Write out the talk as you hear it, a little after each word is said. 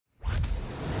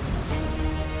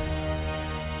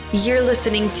You're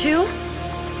listening to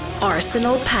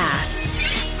Arsenal Pass,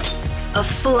 a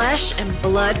flesh and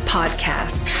blood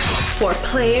podcast for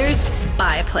players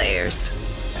by players.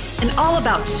 And all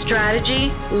about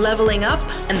strategy, leveling up,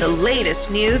 and the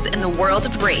latest news in the world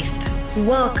of Wraith.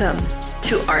 Welcome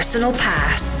to Arsenal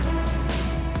Pass. All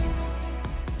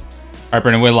right,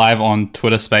 Brendan, we're live on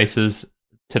Twitter Spaces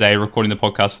today, recording the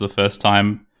podcast for the first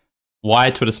time.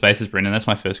 Why Twitter Spaces, Brendan? That's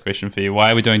my first question for you.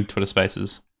 Why are we doing Twitter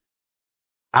Spaces?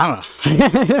 I don't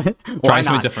know. Trying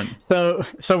something different.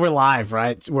 So we're live,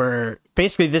 right? We're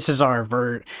basically this is our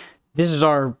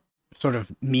sort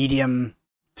of medium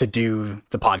to do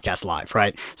the podcast live,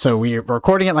 right? So we're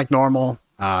recording it like normal.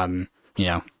 Recording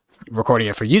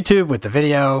it for YouTube with the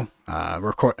video,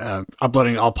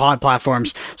 uploading to all pod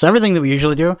platforms. So everything that we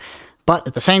usually do, but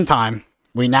at the same time,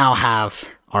 we now have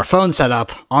our phone set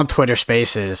up on Twitter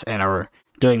Spaces and are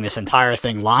doing this entire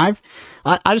thing live.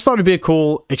 I just thought it'd be a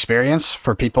cool experience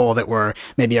for people that were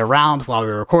maybe around while we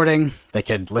were recording. They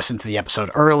could listen to the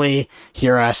episode early,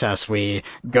 hear us as we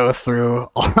go through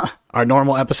our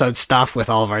normal episode stuff with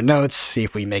all of our notes, see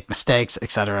if we make mistakes,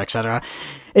 etc., etc.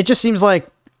 It just seems like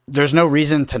there's no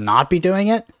reason to not be doing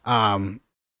it.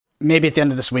 Maybe at the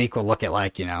end of this week, we'll look at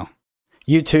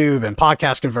YouTube and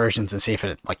podcast conversions and see if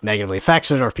it negatively affects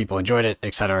it or if people enjoyed it,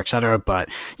 etc., etc. But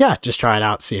yeah, just try it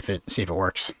out, see if it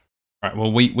works. All right.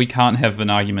 Well, we can't have an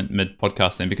argument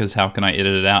mid-podcast then, because how can I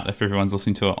edit it out if everyone's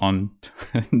listening to it on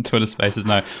Twitter Spaces?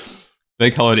 No.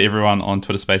 Big hello to everyone on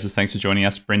Twitter Spaces. Thanks for joining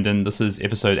us, Brendan. This is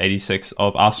episode 86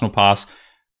 of Arsenal Pass.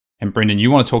 And Brendan, you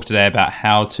want to talk today about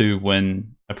how to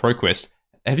win a ProQuest.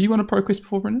 Have you won a ProQuest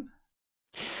before, Brendan?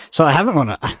 So I haven't won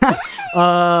a...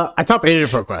 I top 8 at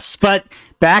ProQuests, but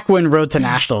back when Road to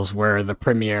Nationals were the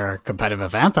premier competitive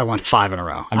event, I won 5 in a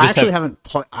row. I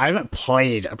haven't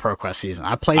played a ProQuest season.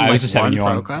 I played one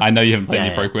ProQuest. I know you haven't played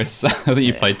any ProQuests. I think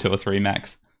you've played 2 or 3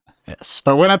 max. Yes,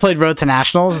 but when I played Road to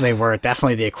Nationals, they were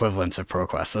definitely the equivalents of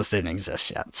ProQuest. Those didn't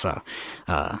exist yet. So,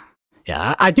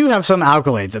 yeah, I do have some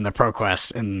accolades in the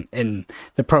ProQuest, in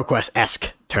the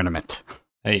ProQuest-esque tournament.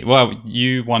 Hey, well,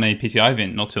 you won a PTI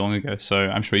event not too long ago, so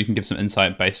I'm sure you can give some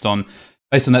insight based on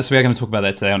that. So we are going to talk about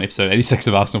that today on episode 86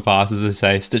 of Arsenal Pass. As I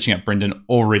say, stitching up Brendan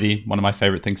already, one of my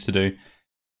favorite things to do.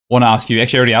 Want to ask you,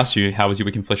 actually I already asked you, how was your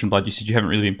week in Flesh and Blood? You said you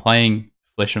haven't really been playing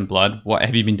Flesh and Blood. What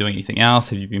have you been doing? Anything else?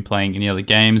 Have you been playing any other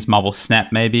games? Marvel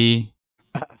Snap, maybe?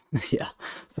 Yeah.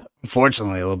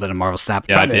 Unfortunately, a little bit of Marvel Snap.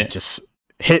 Yeah, Trying to just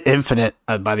hit Infinite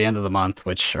by the end of the month,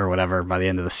 by the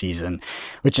end of the season,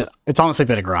 which it's honestly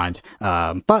been a grind.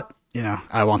 But,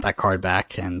 I want that card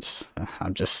back, and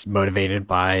I'm just motivated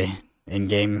by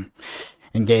in-game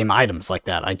items like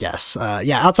that, I guess.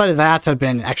 Outside of that, I've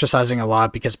been exercising a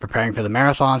lot because preparing for the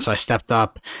marathon, so I stepped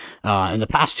up. In the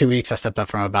past 2 weeks, I stepped up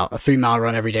from about a 3-mile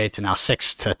run every day to now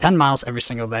 6 to 10 miles every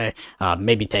single day.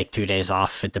 Maybe take 2 days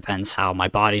off. It depends how my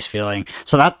body's feeling.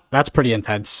 So that's pretty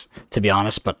intense, to be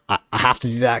honest, but I have to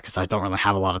do that because I don't really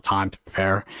have a lot of time to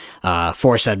prepare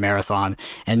for said marathon.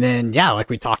 And then, like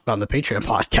we talked about in the Patreon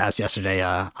podcast yesterday,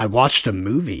 I watched a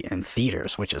movie in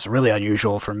theaters, which is really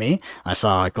unusual for me. I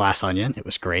saw Glass Onion. It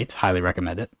was great. Highly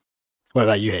recommend it. What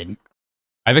about you, Hayden?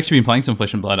 I've actually been playing some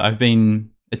Flesh and Blood. I've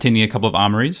been attending a couple of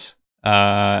armories.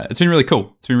 It's been really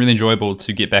cool. It's been really enjoyable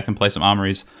to get back and play some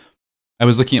armories. I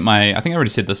was looking at I think I already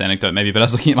said this anecdote maybe, but I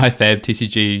was looking at my Fab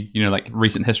TCG,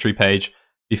 recent history page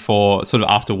before, sort of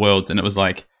after Worlds, and it was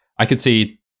I could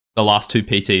see the last 2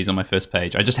 PTs on my first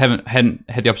page. I just hadn't had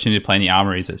the opportunity to play any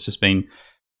armories. It's just been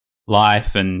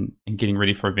life and getting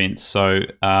ready for events. So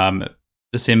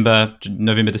November,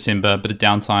 December, bit of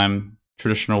downtime,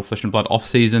 traditional Flesh and Blood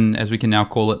off-season, as we can now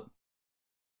call it.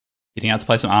 Getting out to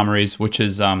play some armories, which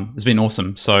has been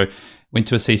awesome. So went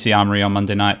to a CC armory on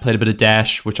Monday night, played a bit of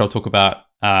Dash, which I'll talk about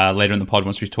later in the pod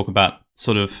once we talk about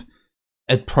sort of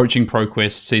approaching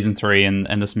ProQuest Season 3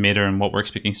 and this meta and what we're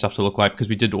expecting stuff to look like, because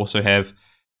we did also there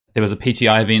was a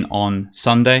PTI event on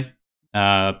Sunday.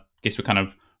 Guess we're kind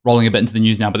of rolling a bit into the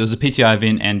news now, but there was a PTI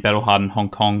event and Battle Hardened Hong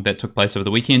Kong that took place over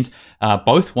the weekend.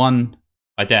 Both won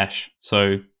by Dash.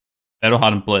 So Battle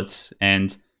Hardened Blitz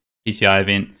and PTI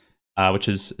event, which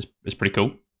is pretty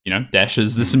cool. Dash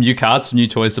there's some new cards, some new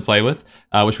toys to play with,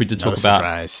 which we did talk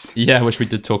about. Yeah, which we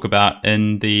did talk about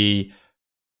in the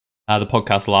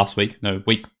podcast last week.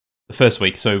 The first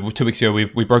week. So 2 weeks ago,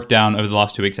 we broke down over the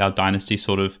last 2 weeks our Dynasty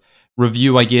sort of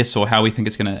review, I guess, or how we think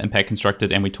it's going to impact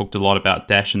Constructed, and we talked a lot about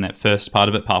Dash in that first part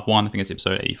of it, part 1. I think it's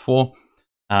episode 84.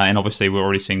 And obviously, we're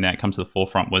already seeing that come to the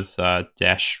forefront with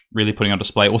Dash really putting on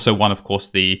display. Also, one, of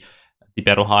course, the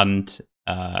Battle Hardened,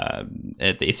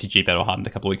 the SCG Battle Hardened a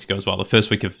couple of weeks ago as well, the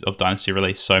first week of Dynasty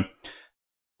release. So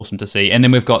awesome to see. And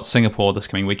then we've got Singapore this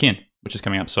coming weekend, which is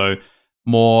coming up. So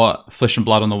more Flesh and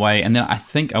Blood on the way. And then I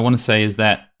think I want to say, is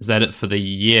that it for the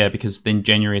year? Because then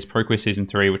January is ProQuest Season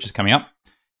 3, which is coming up.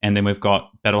 And then we've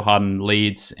got Battle Hardened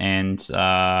Leeds and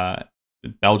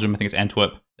Belgium, I think it's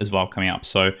Antwerp as well, coming up.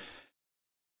 So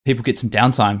people get some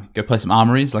downtime, go play some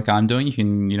armories like I'm doing. You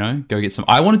can, go get some.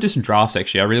 I want to do some drafts,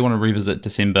 actually. I really want to revisit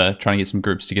December, trying to get some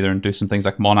groups together and do some things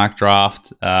like Monarch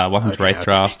draft, Welcome to Wraith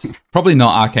draft. Probably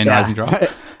not Arcane Rising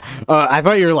draft. I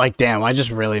thought you were like, damn, I just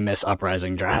really miss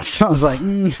Uprising draft. I was like,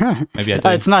 maybe I do.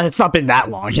 It's not been that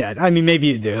long yet. I mean, maybe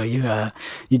you do.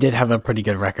 You did have a pretty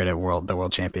good record at the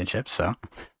World Championships, so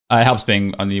it helps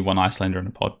being only one Icelander in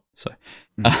a pod. So,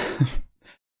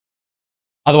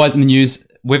 otherwise in the news,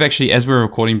 we've actually, as we're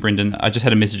recording, Brendan, I just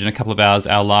had a message in a couple of hours.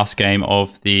 Our last game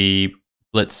of the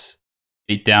Blitz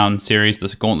Beatdown series,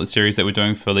 this Gauntlet series that we're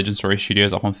doing for Legend Story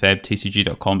Studios up on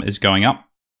fabtcg.com, is going up.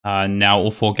 Now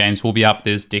all 4 games will be up.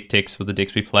 There's deck techs with the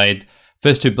decks we played.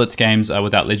 First 2 Blitz games are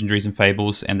without Legendaries and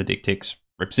Fables, and the deck techs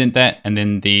represent that. And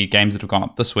then the games that have gone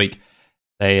up this week,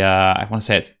 they I want to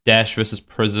say it's Dash versus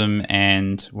Prism,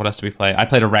 and what else did we play? I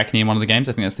played Arachne in one of the games.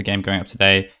 I think that's the game going up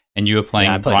today. And you were playing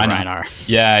Rhinar.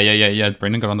 Yeah.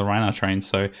 Brendan got on the Rhinar train.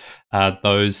 So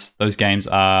those games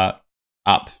are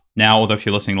up now. Although if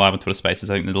you're listening live on Twitter Spaces,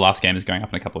 I think the last game is going up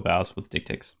in a couple of hours with deck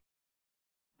techs.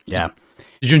 Yeah.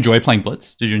 Did you enjoy playing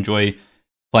Blitz? Did you enjoy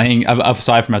playing,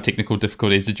 aside from our technical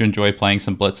difficulties, did you enjoy playing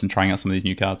some Blitz and trying out some of these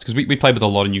new cards? Because we played with a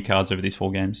lot of new cards over these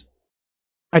 4 games.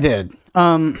 I did.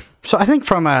 So I think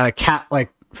from a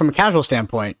casual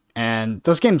standpoint, and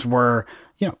those games were,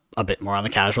 a bit more on the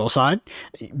casual side,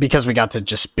 because we got to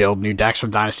just build new decks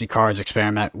from Dynasty cards,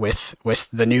 experiment with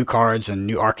the new cards and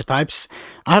new archetypes.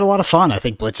 I had a lot of fun. I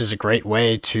think Blitz is a great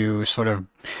way to sort of,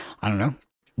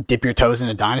 dip your toes in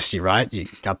a Dynasty, right? You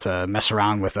got to mess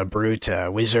around with a Brute, a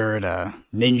Wizard, a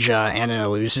Ninja, and an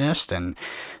Illusionist, and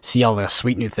see all the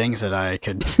sweet new things that I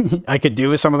could I could do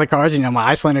with some of the cards. My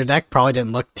Icelander deck probably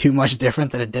didn't look too much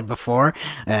different than it did before,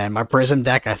 and my Prism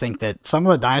deck, I think that some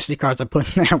of the Dynasty cards I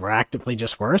put in there were actively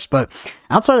just worse. But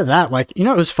outside of that, it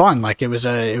was fun. It was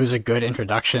a good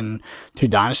introduction to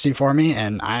Dynasty for me,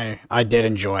 and I did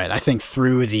enjoy it. I think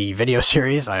through the video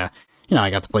series, I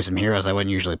got to play some heroes I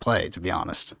wouldn't usually play, to be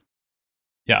honest.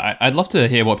 Yeah, I'd love to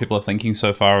hear what people are thinking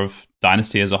so far of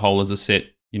Dynasty as a whole as a set.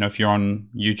 If you're on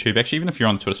YouTube, actually, even if you're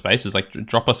on Twitter Spaces,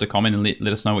 drop us a comment and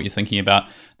let us know what you're thinking about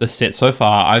the set so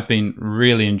far. I've been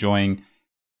really enjoying.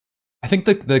 I think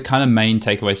the kind of main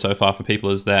takeaway so far for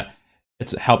people is that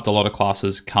it's helped a lot of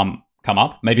classes come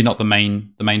up. Maybe not the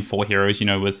main 4 heroes,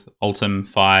 with Ultim,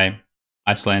 Fi,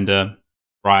 Icelander,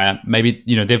 Raya. Maybe,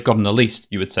 they've gotten the least,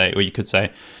 you would say, or you could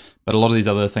say. But a lot of these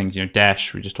other things,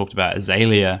 Dash, we just talked about,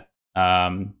 Azalea,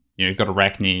 you've got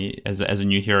Arachne as a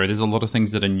new hero. There's a lot of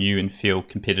things that are new and feel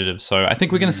competitive. So I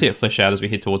think we're going to see it flesh out as we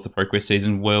head towards the ProQuest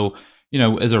season.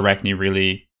 Is Arachne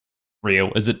really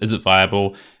real? Is it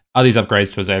viable? Are these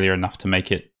upgrades to Azalea enough to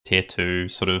make it tier 2,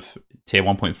 sort of tier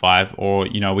 1.5? Or,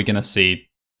 are we going to see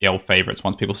the old favorites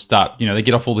once people start, they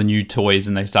get off all the new toys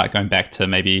and they start going back to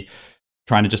maybe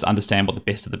trying to just understand what the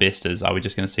best of the best is? Are we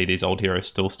just going to see these old heroes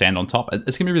still stand on top?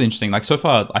 It's going to be really interesting. So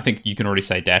far, I think you can already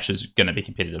say Dash is going to be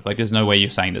competitive. There's no way you're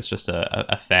saying that's just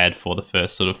a fad for the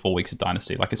first sort of 4 weeks of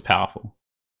Dynasty. It's powerful.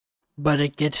 But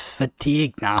it gets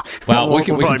fatigued now. Well, we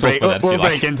can talk about that. We'll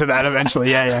break into that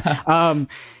eventually. Yeah.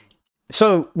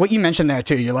 So what you mentioned there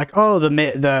too, you're like, oh,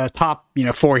 the top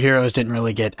 4 heroes didn't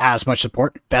really get as much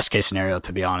support. Best case scenario,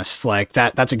 to be honest,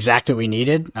 that's exactly what we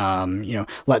needed.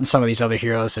 Letting some of these other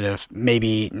heroes that have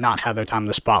maybe not had their time in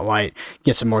the spotlight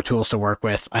get some more tools to work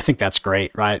with. I think that's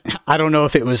great, right? I don't know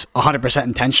if it was 100%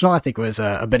 intentional. I think it was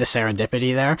a bit of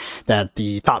serendipity there that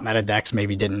the top meta decks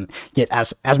maybe didn't get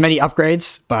as many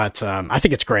upgrades, but I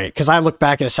think it's great because I look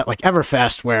back at a set like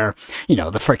Everfest where the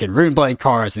freaking Runeblade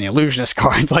cards and the Illusionist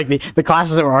cards, the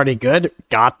classes that were already good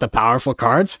got the powerful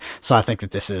cards. So I think that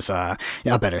this is a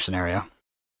better scenario.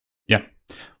 Yeah.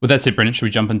 With that said, Brendan, should we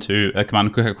jump into a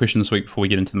Command & Cookout question this week before we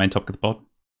get into the main topic of the pod?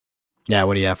 Yeah,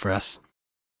 what do you have for us?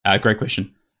 Great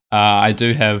question. I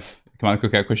do have a Command &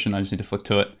 Cookout question. I just need to flick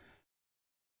to it.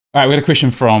 All right, we got a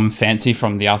question from Fancy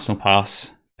from the Arsenal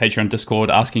Pass Patreon Discord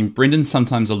asking, Brendan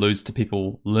sometimes alludes to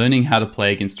people learning how to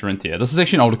play against Dorinthia. This is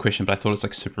actually an older question, but I thought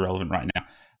it's super relevant right now.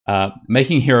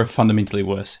 Making hero fundamentally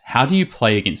worse. How do you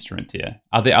play against Dorinthia?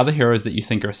 Are there other heroes that you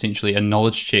think are essentially a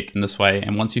knowledge check in this way,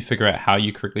 and once you figure out how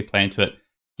you correctly play into it,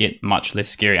 get much less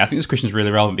scary? I think this question is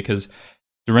really relevant because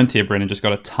Dorinthia, Brendan, just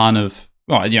got a ton of,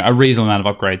 a reasonable amount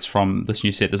of upgrades from this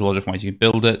new set. There's a lot of different ways you can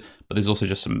build it, but there's also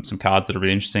just some cards that are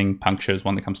really interesting. Puncture is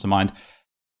one that comes to mind.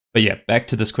 But yeah, back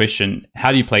to this question.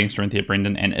 How do you play against Dorinthia,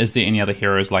 Brendan? And is there any other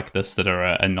heroes like this that are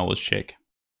a knowledge check?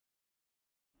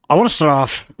 I want to start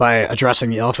off by addressing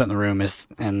the elephant in the room,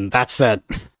 and that's that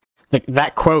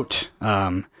that quote,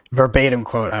 verbatim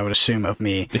quote, I would assume, of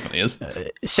me. Definitely is.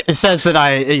 It says that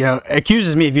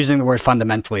accuses me of using the word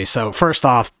fundamentally. So first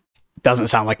off, doesn't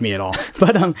sound like me at all.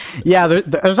 But yeah,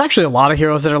 there's actually a lot of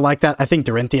heroes that are like that. I think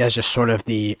Dorinthia is just sort of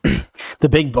the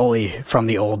big bully from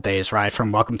the old days, right?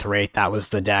 From Welcome to Wraith, that was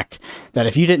the deck that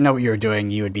if you didn't know what you were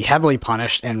doing, you would be heavily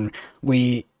punished. And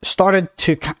we started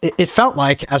to, it felt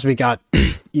like as we got,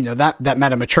 that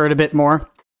meta matured a bit more.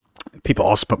 People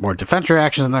also put more defense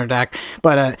reactions in their deck,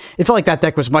 but it felt like that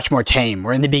deck was much more tame.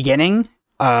 Where in the beginning,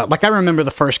 like I remember the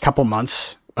first couple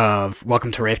months of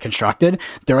Welcome to Wraith constructed,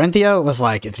 Dorinthia was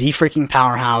like the freaking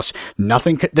powerhouse.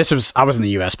 Nothing could, I was in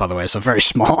the US, by the way, so very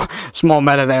small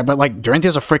meta there, but like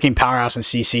Dorinthia's a freaking powerhouse in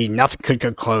CC, nothing could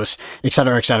go close,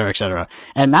 etc, etc, etc.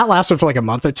 And that lasted for like a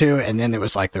month or two, and then there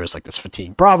was like this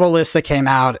Fatigue Bravo list that came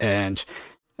out, and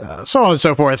so on and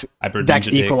so forth. Decks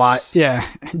equalized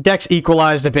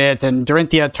a bit, and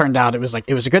Dorinthia turned out it was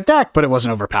a good deck, but it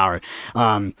wasn't overpowered.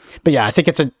 But yeah, I think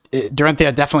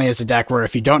Dorinthia definitely is a deck where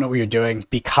if you don't know what you're doing,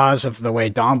 because of the way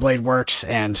Dawnblade works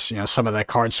and some of the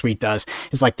card suite does,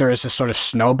 is like there is this sort of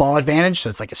snowball advantage. So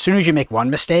it's like as soon as you make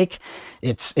one mistake,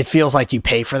 it feels like you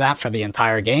pay for that for the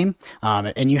entire game,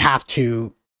 and you have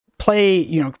to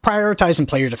prioritize and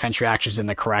play your defense reactions in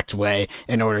the correct way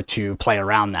in order to play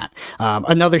around that.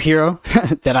 Another hero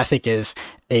that I think is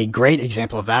a great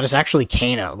example of that is actually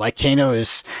Kano. Like, Kano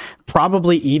is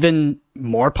probably even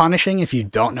more punishing if you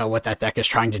don't know what that deck is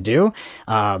trying to do,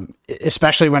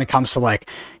 especially when it comes to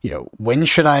when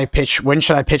should I pitch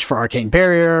for Arcane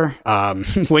Barrier,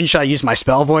 when should I use my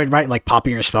Spell Void, right? Like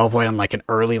popping your Spell Void on like an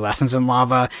early Lessons in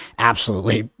Lava,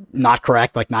 absolutely not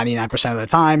correct, like 99% of the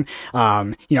time.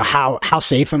 How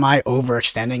safe am I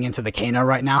overextending into the Kano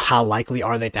right now? How likely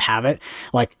are they to have it?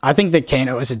 Like, I think that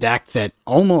Kano is a deck that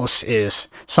almost is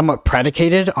somewhat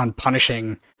predicated on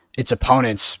punishing its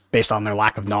opponents based on their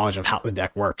lack of knowledge of how the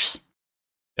deck works.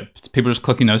 Yep. People just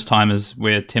clicking those timers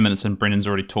where 10 minutes and Brendan's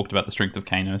already talked about the strength of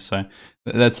Kano, so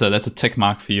that's a tick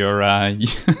mark for your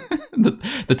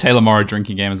the Taylor Morrow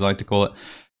drinking game, as I like to call it.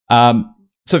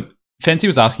 So Fancy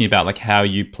was asking about like how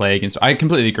you play against. I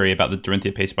completely agree about the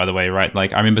Dorinthia piece, by the way, right?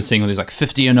 Like, I remember seeing all these like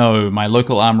 50-0 my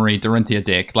local armory Dorinthia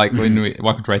deck, like when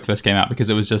Welcome to Wraith first came out, because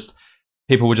it was just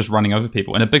people were just running over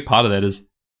people, and a big part of that is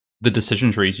the decision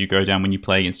trees you go down when you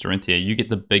play against Dorinthia. You get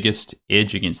the biggest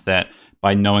edge against that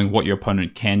by knowing what your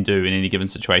opponent can do in any given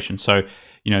situation. So,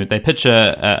 they pitch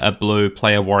a blue,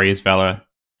 play a Warrior's Valor.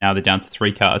 Now they're down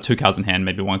to 2 cards in hand,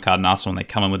 maybe 1 card in arsenal, and they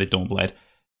come in with their Dawnblade.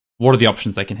 What are the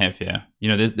options they can have here?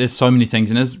 There's so many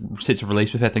things. And as sets of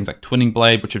release, we've had things like Twinning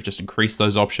Blade, which have just increased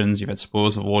those options. You've had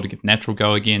Spoils of War to give natural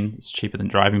go again. It's cheaper than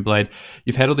Driving Blade.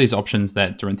 You've had all these options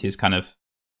that Dorinthia's kind of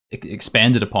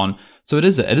expanded upon. So it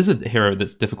is a hero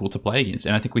that's difficult to play against.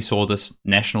 And I think we saw this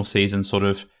national season, sort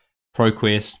of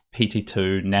ProQuest,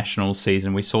 PT2, national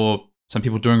season. We saw some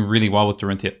people doing really well with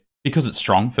Dorinthia because it's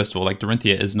strong. First of all, like,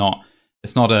 Dorinthia is not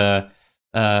a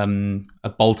Bolton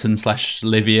 /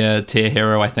 Levia tier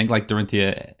hero. I think like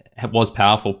Dorinthia was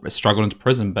powerful, struggled into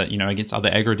Prism, but against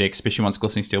other aggro decks, especially once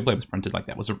Glistening Steelblade was printed, like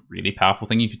that was a really powerful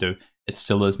thing you could do. It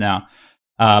still is now.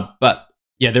 But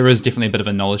yeah, there is definitely a bit of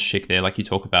a knowledge check there, like you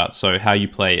talk about. So how you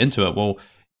play into it, well,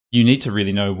 you need to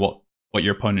really know what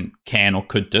your opponent can or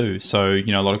could do. So,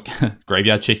 a lot of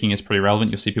graveyard checking is pretty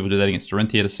relevant. You'll see people do that against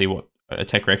Dorinthia to see what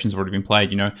attack reactions have already been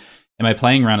played. Am I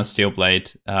playing around a Steelblade,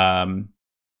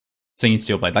 Singing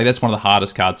Steelblade? Like, that's one of the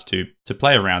hardest cards to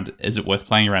play around. Is it worth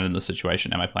playing around in this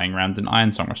situation? Am I playing around an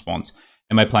Iron Song response?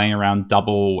 Am I playing around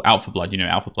double Alpha Blood,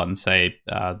 Alpha Blood and say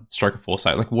Stroke of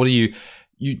Foresight? Like, what do you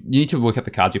need to work out the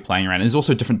cards you're playing around. And there's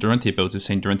also different Dorinthia builds. We've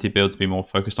seen Dorinthia builds be more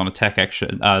focused on non-attack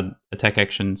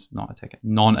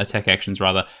actions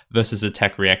rather, versus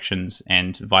attack reactions,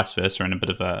 and vice versa, and a bit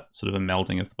of a sort of a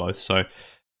melding of both. So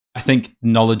I think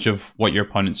knowledge of what your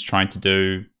opponent's trying to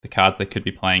do, the cards they could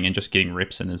be playing, and just getting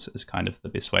reps in is kind of the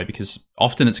best way, because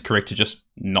often it's correct to just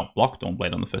not block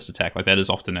Dawnblade on the first attack. Like, that is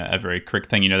often a very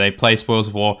correct thing. They play Spoils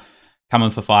of War, come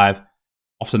in for 5.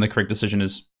 Often the correct decision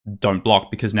is don't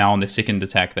block, because now on their second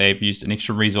attack, they've used an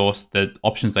extra resource. The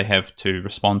options they have to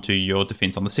respond to your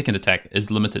defense on the second attack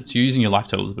is limited. So using your life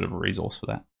total is a bit of a resource for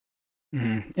that.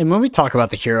 Mm-hmm. And when we talk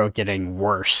about the hero getting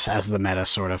worse as the meta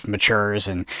sort of matures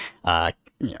and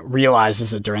realizes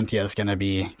that Dorinthia is going to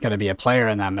be a player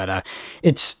in that meta,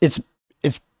 it's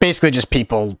basically just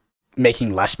people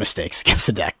making less mistakes against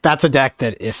the deck. That's a deck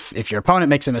that if your opponent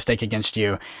makes a mistake against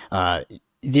you,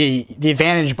 the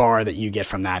advantage bar that you get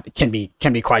from that can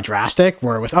be quite drastic,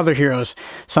 where with other heroes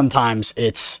sometimes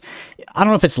it's, I don't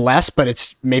know if it's less, but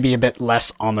it's maybe a bit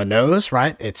less on the nose,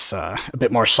 right? It's a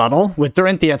bit more subtle. With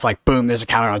Dorinthia, it's like boom, there's a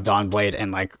counter on Dawnblade,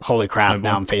 and like holy crap,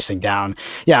 now I'm facing down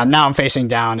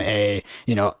a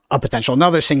potential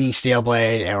another Singing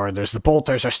Steelblade, or there's the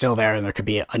bolters are still there, and there could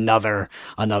be another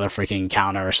freaking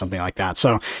counter or something like that.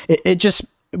 So it just,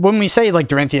 when we say like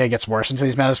Dorinthia gets worse into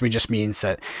these metas, we just means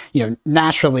that,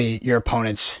 naturally your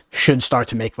opponents should start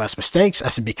to make less mistakes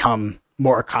as they become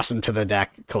more accustomed to the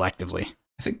deck collectively.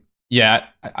 I think, yeah,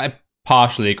 I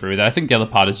partially agree with that. I think the other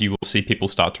part is you will see people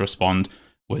start to respond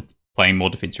with playing more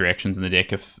defense reactions in the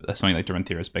deck. If something like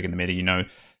Dorinthia is big in the meta,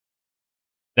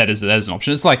 that is an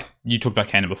option. It's like you talked about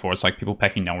Kana before. It's like people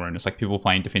packing Nelrune. It's like people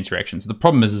playing defense reactions. The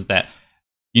problem is that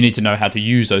you need to know how to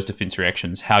use those defense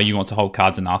reactions, how you want to hold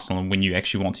cards in Arsenal, and when you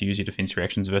actually want to use your defense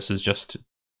reactions versus just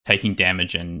taking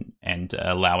damage and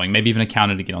allowing maybe even a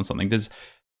counter to get on something. There's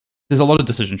a lot of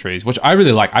decision trees, which I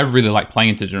really like. I really like playing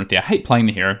into Dorinthia. I hate playing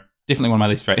the hero. Definitely one of my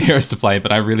least favorite heroes to play,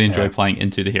 but I really enjoy playing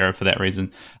into the hero for that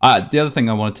reason. The other thing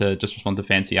I wanted to just respond to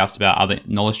Fancy asked about are the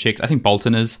knowledge checks. I think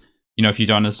Bolton is, if you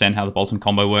don't understand how the Bolton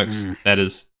combo works, that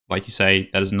is, like you say,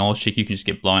 that is a knowledge check. You can just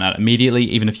get blown out immediately,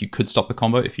 even if you could stop the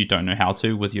combo. If you don't know how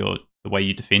to with the way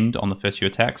you defend on the first few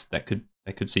attacks, that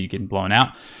could see you getting blown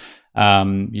out.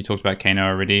 You talked about Kano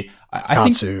already. I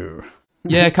think,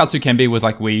 yeah, Katsu can be with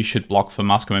like where you should block for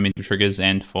Mask of Momentum triggers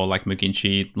and for like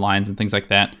Mugenshi lines and things like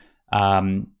that.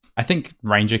 I think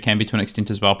Ranger can be to an extent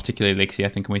as well, particularly Lexi. I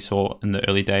think we saw in the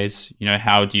early days.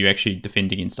 How do you actually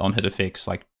defend against on-hit effects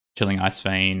like Chilling Ice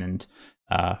Vein and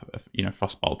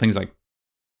Frostbolt, things like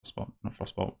not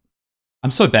Frostbolt. I'm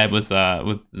so bad with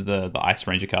the Ice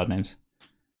Ranger card names.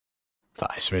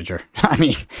 The Ice Ranger. I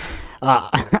mean,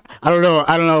 I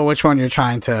don't know which one you're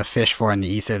trying to fish for in the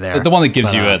ether there. The one that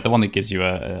gives you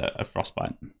a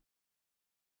Frostbite.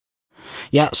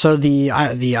 Yeah. So the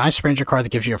Ice Ranger card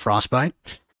that gives you a Frostbite.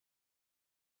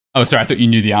 Oh, sorry. I thought you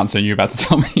knew the answer and you were about to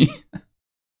tell me.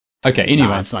 Okay. Anyway,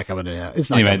 no, it's not coming to. It's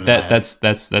not anyway. Coming to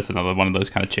That's another one of those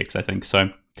kind of checks, I think. So,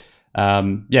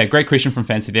 great question from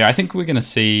Fancy there. I think we're going to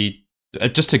see,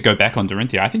 just to go back on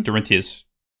Dorinthia, I think Dorinthia is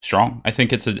strong. I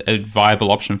think it's a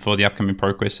viable option for the upcoming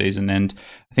ProQuest season, and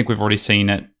I think we've already seen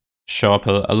it show up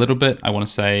a little bit. I want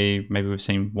to say maybe we've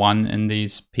seen one in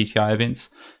these PTI events.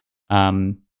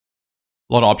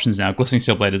 A lot of options now. Glistening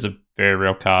Steelblade is a very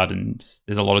real card, and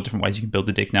there's a lot of different ways you can build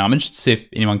the deck now. I'm interested to see if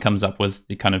anyone comes up with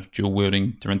the kind of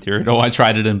dual-wielding Dorinthia at all. I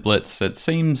tried it in Blitz. It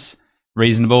seems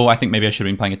reasonable. I think maybe I should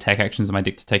have been playing attack actions in my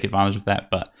deck to take advantage of that.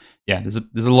 But yeah,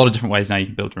 there's a lot of different ways now you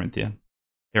can build Dorinthia.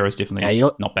 Hero is definitely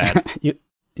not bad.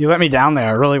 You let me down there.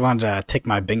 I really wanted to take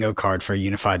my bingo card for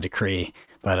Unified Decree,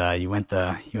 but you went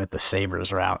the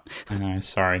Sabres route. I know.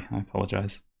 Sorry. I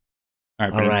apologize.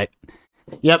 All right.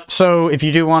 Yep. So if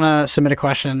you do want to submit a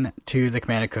question to the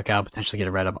Commander Cookout, potentially get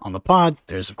it read up on the pod,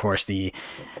 there's of course the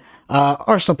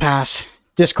Arsenal Pass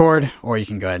Discord, or you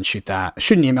can go ahead and shoot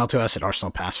an email to us at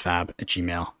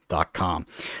arsenalpassfab@gmail.com. All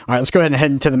right, let's go ahead and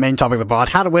head into the main topic of the pod: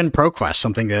 how to win ProQuest.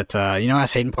 Something that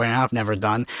as Hayden pointed out, I've never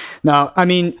done. Now, I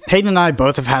mean, Hayden and I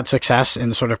both have had success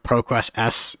in sort of ProQuest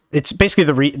S. It's basically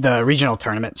the regional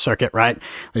tournament circuit, right?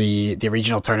 The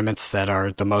regional tournaments that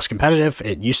are the most competitive.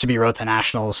 It used to be Road to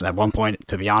Nationals. At one point,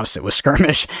 to be honest, it was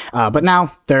Skirmish, but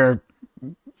now they're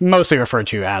mostly referred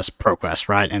to as ProQuest,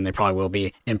 right? And they probably will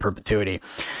be in perpetuity.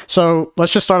 So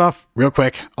let's just start off real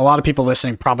quick. A lot of people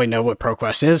listening probably know what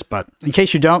ProQuest is, but in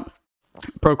case you don't,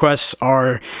 ProQuests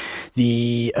are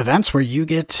the events where you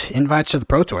get invites to the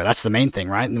Pro Tour. That's the main thing,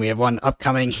 right? And we have one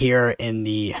upcoming here from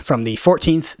the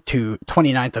 14th to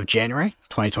 29th of January,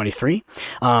 2023.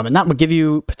 And that will give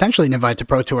you potentially an invite to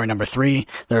Pro Tour number 3.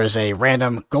 There is a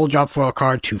random gold drop foil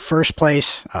card to first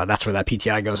place. That's where that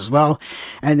PTI goes as well.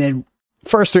 And then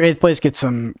first through 8th place get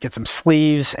some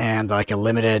sleeves and like a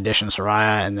limited edition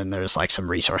Soraya, and then there's like some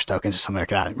resource tokens or something like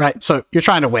that, right? So you're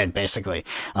trying to win basically,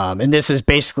 and this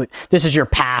is your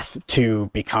path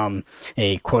to become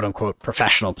a quote unquote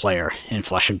professional player in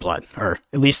Flesh and Blood, or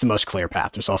at least the most clear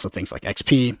path. There's also things like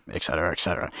XP, etc.,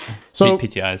 etc. So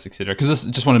PTIs, etc. Because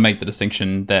just want to make the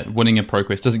distinction that winning a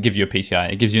ProQuest doesn't give you a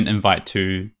PTI; it gives you an invite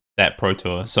to that Pro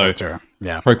Tour. So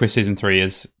yeah, ProQuest Season 3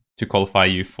 is to qualify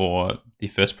you for the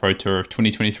first Pro Tour of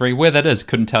 2023. Where that is,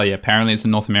 couldn't tell you. Apparently it's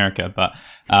in North America, but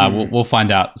we'll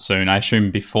find out soon. I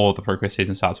assume before the ProQuest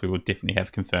season starts, we will definitely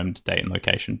have confirmed date and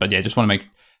location. But yeah, just want to make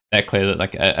that clear that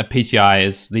like a PTI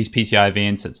is these PTI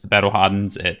events. It's the Battle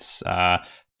Hardens. It's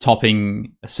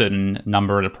topping a certain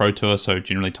number at a Pro Tour. So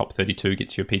generally top 32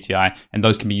 gets you a PTI, and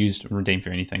those can be used and redeemed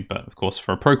for anything. But of course,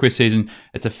 for a ProQuest season,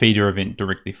 it's a feeder event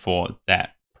directly for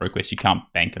that ProQuest. You can't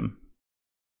bank them.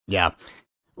 Yeah.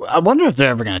 I wonder if they're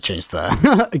ever going to change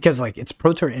the because like it's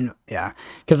Pro Tour in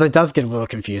because it does get a little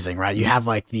confusing, right? You have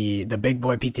like the big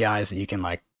boy PTIs that you can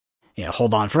like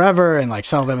hold on forever and like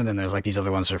sell them, and then there's like these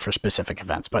other ones that are for specific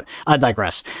events. But I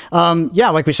digress.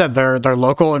 Like we said, they're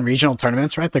local and regional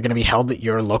tournaments, right? They're going to be held at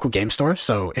your local game store.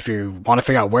 So if you want to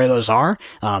figure out where those are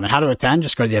and how to attend,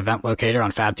 just go to the event locator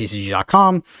on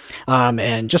fabtcg.com.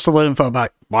 And just a little info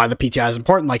about why the PTI is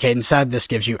important. Like Hayden said, this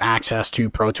gives you access to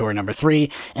Pro Tour number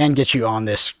 3 and gets you on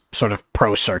this sort of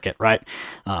pro circuit, right?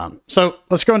 So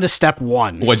let's go into step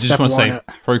 1. Well, I just want to say,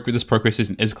 this ProQuest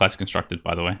season is class constructed,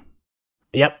 by the way.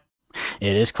 Yep.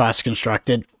 It is class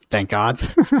constructed, thank God.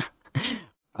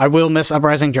 I will miss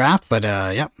Uprising Draft, but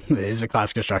it is a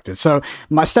class constructed. So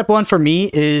my step 1 for me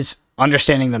is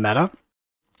understanding the meta.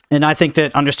 And I think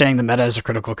that understanding the meta is a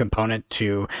critical component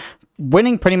to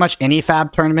winning pretty much any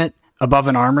Fab tournament above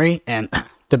an Armory, and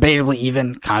debatably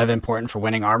even kind of important for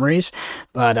winning Armories.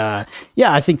 But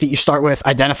I think that you start with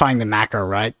identifying the macro,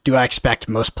 right? Do I expect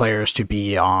most players to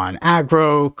be on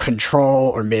aggro, control,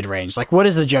 or mid-range? Like, what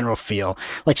is the general feel?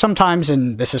 Like, sometimes,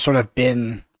 and this has sort of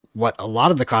been what a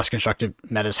lot of the class constructed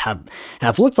metas have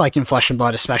looked like in Flesh and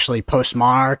Blood, especially post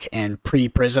Monarch and pre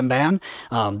Prism ban.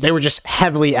 They were just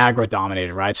heavily aggro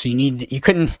dominated, right? So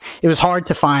it was hard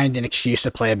to find an excuse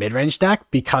to play a mid range deck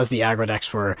because the aggro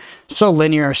decks were so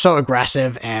linear, so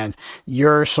aggressive, and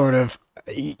your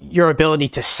ability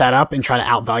to set up and try to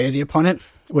outvalue the opponent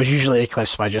was usually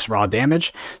eclipsed by just raw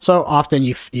damage. So often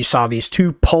you saw these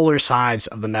two polar sides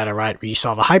of the meta, right? Where you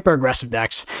saw the hyper aggressive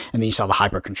decks and then you saw the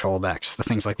hyper control decks, the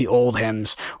things like the old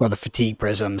hymns or the fatigue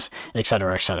prisms,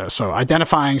 etc., etc. So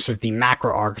identifying sort of the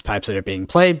macro archetypes that are being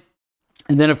played.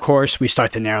 And then of course we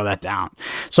start to narrow that down.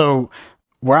 So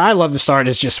where I love to start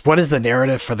is just what is the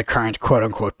narrative for the current quote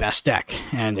unquote best deck?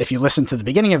 And if you listen to the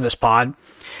beginning of this pod,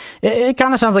 it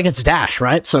kind of sounds like it's Dash,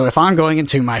 right? So if I'm going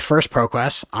into my first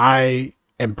ProQuest, I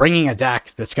am bringing a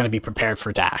deck that's going to be prepared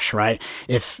for Dash, right?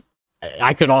 If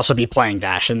I could also be playing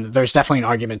Dash, and there's definitely an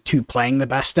argument to playing the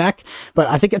best deck, but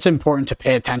I think it's important to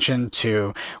pay attention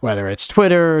to whether it's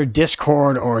Twitter,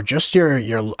 Discord, or just your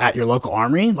at your local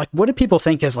Armory. Like, what do people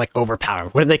think is like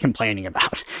overpowered? What are they complaining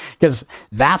about? Because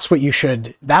that's what you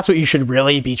should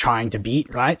really be trying to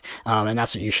beat, right? And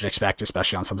that's what you should expect,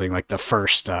 especially on something like the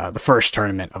first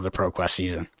tournament of the ProQuest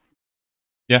season.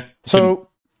 Yeah. So,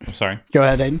 I'm sorry. Go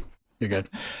ahead, Aiden. You're good.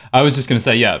 I was just going to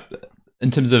say,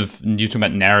 in terms of you talking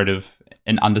about narrative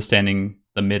and understanding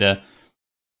the meta,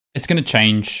 it's going to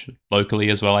change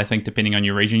locally as well, I think, depending on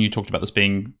your region. You talked about this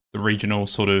being the regional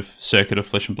sort of circuit of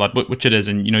Flesh and Blood, which it is.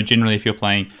 And, generally if you're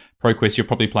playing ProQuest, you're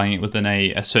probably playing it within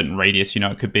a certain radius.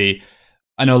 It could be,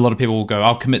 I know a lot of people will go,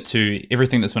 I'll commit to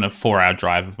everything that's within a 4-hour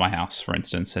drive of my house, for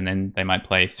instance, and then they might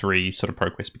play 3 sort of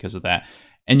ProQuest because of that.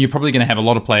 And you're probably going to have a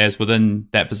lot of players within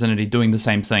that vicinity doing the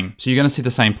same thing. So you're going to see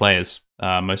the same players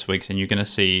most weeks, and you're going to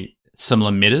see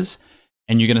similar metas,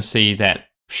 and you're going to see that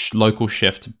local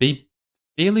shift be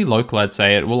fairly local, I'd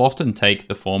say. It will often take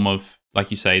the form of,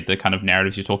 like you say, the kind of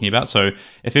narratives you're talking about. So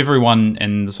if everyone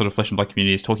in the sort of Flesh and Blood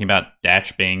community is talking about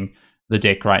Dash being the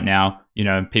deck right now,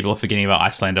 people are forgetting about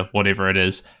Icelander, whatever it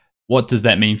is. What does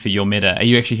that mean for your meta? Are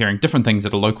you actually hearing different things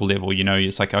at a local level?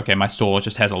 It's like, okay, my store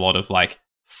just has a lot of like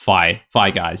Fi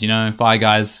guys, Fi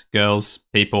guys, girls,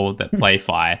 people that play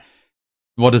Fi.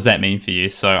 What does that mean for you?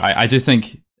 So I do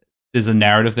think there's a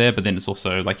narrative there, but then it's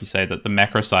also, like you say, that the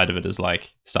macro side of it is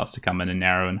like starts to come in and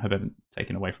narrow, and hope I haven't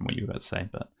taken away from what you were about to say,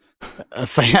 but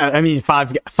I mean,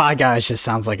 Five Guys just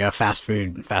sounds like a fast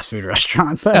food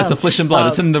restaurant. But, it's a Flesh and Blood.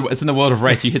 It's in the world of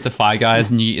Wraith. You hit to Five Guys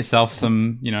and you get yourself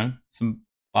some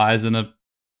Fies and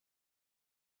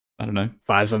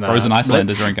frozen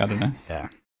Icelander drink. I don't know. Yeah.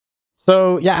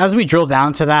 So as we drill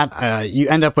down to that, you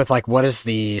end up with like, what is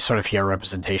the sort of hero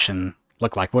representation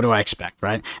look like? What do I expect,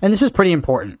 right? And this is pretty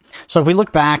important. So if we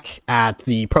look back at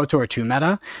the Pro Tour 2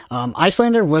 meta,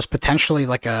 Icelander was potentially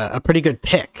like a pretty good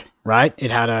pick, right?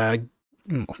 It had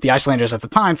the Icelanders at the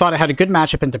time thought it had a good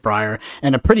matchup into Briar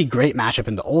and a pretty great matchup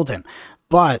into Oldhim,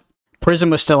 but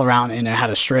Prism was still around and it had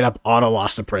a straight up auto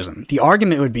loss to Prism. The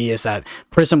argument would be is that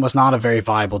Prism was not a very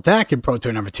viable deck in Pro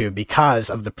Tour number 2 because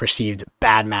of the perceived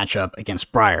bad matchup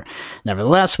against Briar.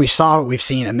 Nevertheless, we've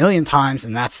seen a million times,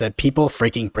 and that's that people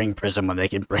freaking bring Prism when they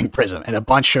can bring Prism, and a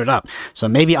bunch showed up. So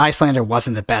maybe Icelander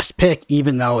wasn't the best pick,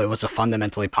 even though it was a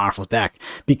fundamentally powerful deck,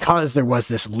 because there was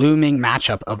this looming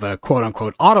matchup of a quote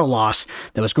unquote auto loss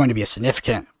that was going to be a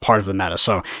significant part of the meta.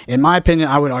 So in my opinion,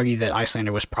 I would argue that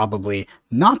Icelander was probably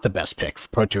not the best pick for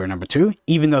Pro Tour number 2,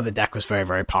 even though the deck was very,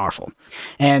 very powerful.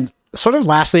 And sort of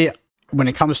lastly, when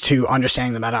it comes to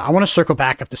understanding the meta, I want to circle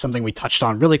back up to something we touched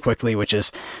on really quickly, which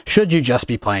is, should you just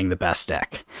be playing the best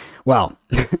deck? Well,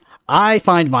 I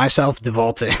find myself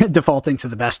defaulting to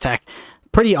the best tech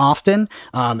pretty often,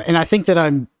 and I think that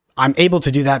I'm able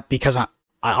to do that because I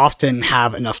often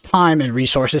have enough time and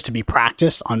resources to be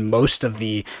practiced on most of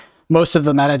the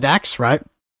meta decks, right?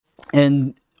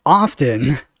 And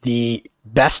often the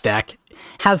best deck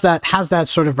has that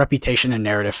sort of reputation and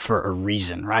narrative for a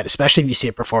reason, right? Especially if you see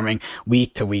it performing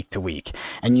week to week to week.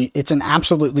 And it's an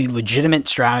absolutely legitimate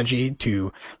strategy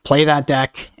to play that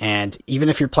deck. And even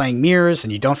if you're playing mirrors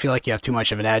and you don't feel like you have too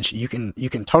much of an edge, you can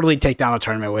totally take down a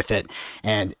tournament with it.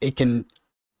 And it can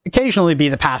occasionally be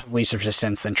the path of least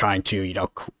resistance than trying to,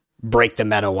 break the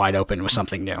meta wide open with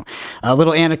something new. A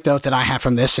little anecdote that I have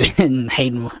from this, and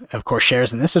Hayden, of course,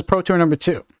 shares in this, is Pro Tour number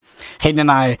 2. Hayden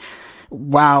and I,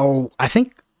 while I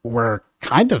think we're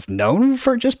kind of known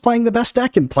for just playing the best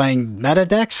deck and playing meta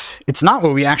decks, it's not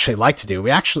what we actually like to do.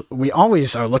 We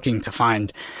always are looking to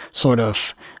find sort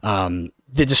of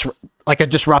like a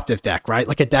disruptive deck, right?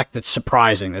 Like a deck that's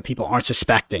surprising, that people aren't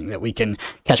suspecting, that we can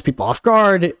catch people off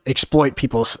guard, exploit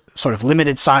people's sort of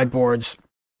limited sideboards,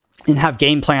 and have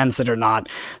game plans that are not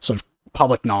sort of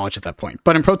public knowledge at that point.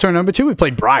 But in Pro Tour number 2, we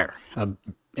played Briar.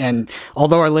 And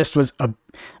although our list was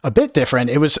a bit different,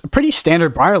 it was a pretty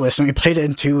standard Briar list, and we played it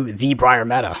into the Briar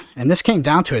meta. And this came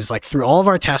down to is like through all of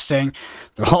our testing,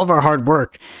 through all of our hard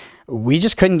work, we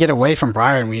just couldn't get away from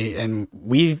Briar, and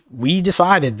we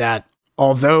decided that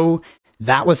although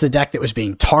that was the deck that was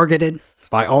being targeted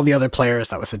by all the other players,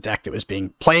 that was the deck that was being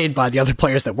played by the other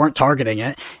players that weren't targeting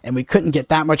it, and we couldn't get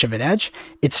that much of an edge,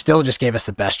 it still just gave us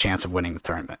the best chance of winning the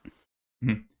tournament.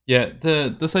 Mm-hmm. Yeah,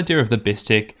 this idea of the best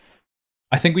deck,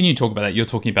 I think when you talk about that, you're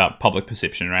talking about public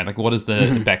perception, right? Like, what is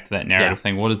back to that narrative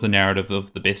thing? What is the narrative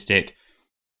of the best deck?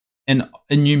 And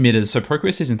in new metas, so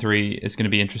ProQuest Season 3 is going to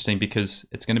be interesting because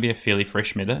it's going to be a fairly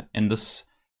fresh meta, and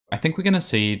I think we're going to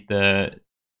see the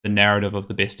narrative of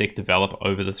the best deck develop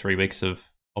over the 3 weeks of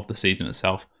the season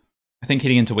itself. I think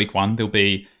heading into week 1, there'll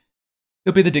be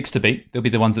the decks to beat. There'll be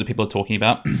the ones that people are talking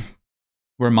about.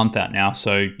 We're a month out now,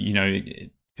 so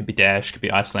it could be Dash, could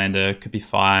be Icelander, could be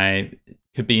Fi,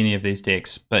 could be any of these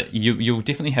decks, but you'll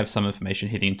definitely have some information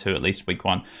heading into at least week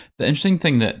 1. The interesting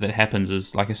thing that happens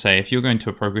is, like I say, if you're going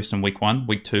to a Progress in week 1,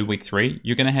 week 2, week 3,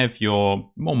 you're going to have your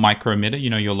more micro meta,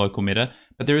 your local meta,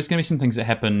 but there is going to be some things that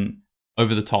happen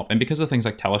over the top. And because of things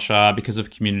like Talishar, because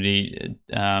of community,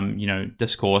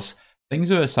 discourse,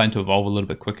 things are starting to evolve a little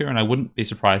bit quicker. And I wouldn't be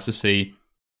surprised to see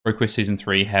ProQuest Season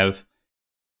 3 have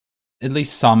at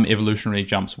least some evolutionary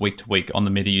jumps week to week on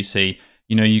the meta you see.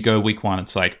 You go week 1,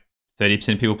 it's like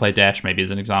 30% of people play Dash, maybe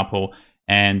as an example,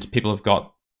 and people have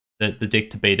got the deck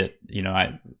to beat it.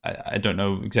 I don't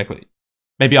know exactly.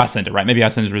 Maybe Icelander, right? Maybe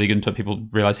Icelander is really good until people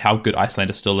realize how good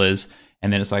Icelander still is.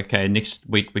 And then it's like, okay, next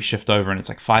week we shift over, and it's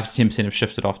like 5 to 10% have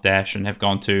shifted off Dash and have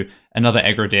gone to another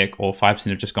aggro deck, or 5%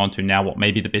 have just gone to now what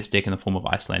may be the best deck in the form of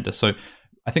Icelander. So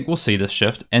I think we'll see this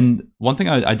shift. And one thing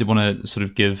I did want to sort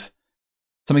of give,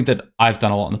 something that I've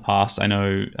done a lot in the past, I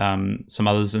know some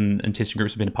others in testing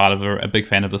groups have been a part of, a big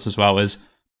fan of this as well, is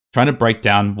trying to break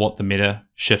down what the meta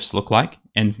shifts look like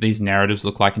and these narratives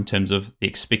look like in terms of the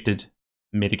expected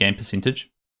metagame percentage.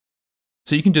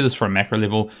 So you can do this for a macro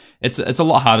level. It's a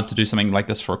lot harder to do something like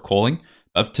this for a calling,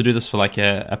 but to do this for like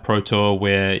a Pro Tour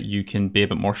where you can be a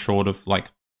bit more short of like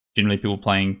generally people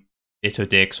playing Eto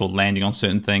decks or landing on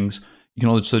certain things. You can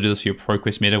also do this for your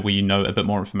ProQuest meta where you know a bit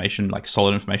more information, like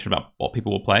solid information about what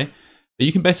people will play. But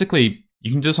you can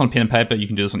do this on pen and paper, you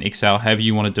can do this on Excel, however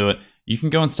you want to do it. You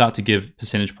can go and start to give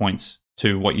percentage points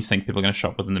to what you think people are going to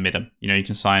shop within the meta. You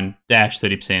can assign Dash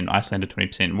 30%, Icelander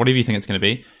 20%, whatever you think it's going to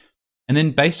be. And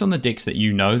then based on the decks that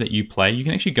you know that you play, you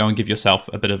can actually go and give yourself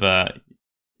a bit of a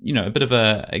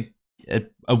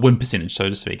win percentage, so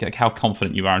to speak, like how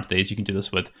confident you are into these. You can do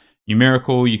this with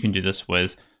numerical, you can do this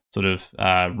with sort of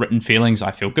written feelings.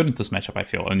 I feel good into this matchup, I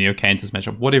feel only okay into this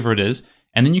matchup, whatever it is.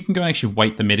 And then you can go and actually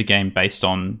weight the metagame based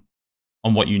on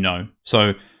what you know.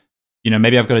 So,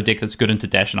 maybe I've got a deck that's good into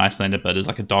Dash and Icelander, but is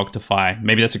like a dog to Fi.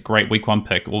 Maybe that's a great week 1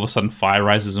 pick. All of a sudden, Fi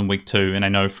rises in week 2, and I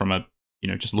know from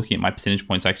just looking at my percentage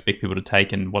points I expect people to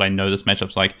take and what I know this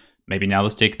matchup's like, maybe now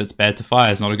this deck that's bad to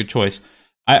Fire is not a good choice.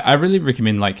 I really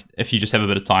recommend, like, if you just have a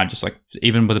bit of time, just like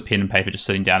even with a pen and paper, just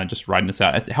sitting down and just writing this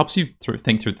out, it helps you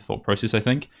think through the thought process, I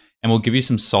think, and will give you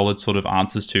some solid sort of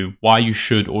answers to why you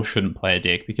should or shouldn't play a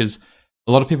deck. Because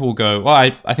a lot of people will go, well,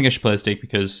 I think I should play this deck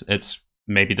because it's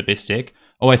maybe the best deck.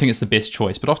 Oh, I think it's the best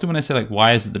choice. But often when I say, like,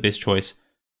 why is it the best choice,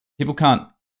 people can't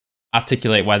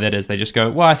articulate why that is. They just go,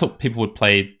 well, I thought people would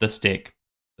play this deck.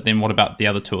 But then what about the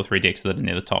other 2 or 3 decks that are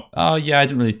near the top? Oh, yeah, I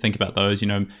didn't really think about those.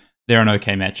 They're an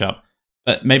okay matchup.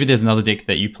 But maybe there's another deck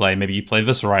that you play. Maybe you play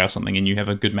Viserai or something and you have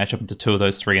a good matchup into 2 of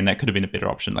those 3, and that could have been a better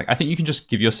option. Like, I think you can just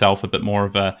give yourself a bit more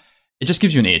of a it just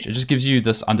gives you an edge. It just gives you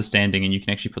this understanding, and you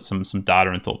can actually put some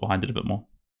data and thought behind it a bit more.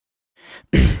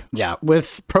 Yeah,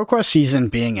 with ProQuest season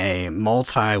being a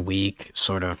multi-week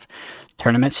sort of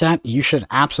tournament set, you should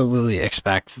absolutely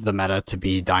expect the meta to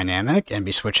be dynamic and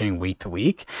be switching week to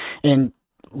week. And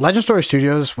Legend Story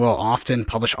Studios will often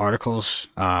publish articles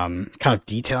kind of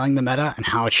detailing the meta and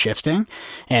how it's shifting,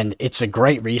 and it's a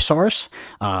great resource.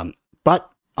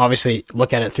 But obviously,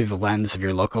 look at it through the lens of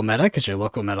your local meta, because your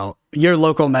local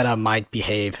meta might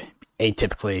behave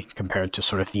atypically compared to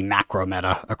sort of the macro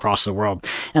meta across the world.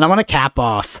 And I want to cap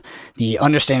off the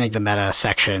understanding the meta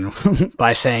section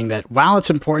by saying that while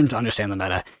it's important to understand the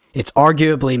meta, it's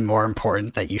arguably more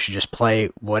important that you should just play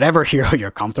whatever hero you're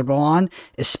comfortable on,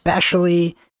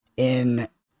 especially in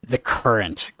the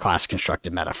current class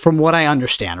constructed meta, from what I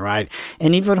understand, right?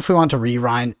 And even if we want to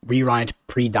rewind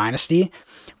pre-Dynasty,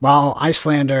 while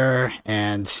Iyslander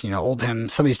and,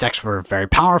 Oldhim, some of these decks were very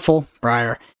powerful,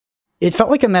 Briar, it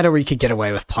felt like a meta where you could get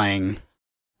away with playing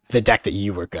the deck that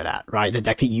you were good at, right? The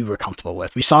deck that you were comfortable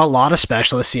with. We saw a lot of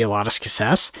specialists see a lot of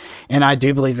success, and I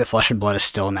do believe that Flesh and Blood is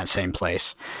still in that same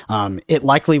place. It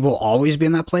likely will always be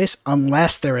in that place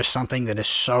unless there is something that is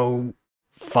so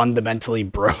fundamentally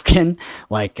broken,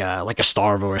 like a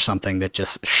Starvo or something that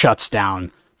just shuts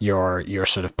down your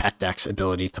sort of pet deck's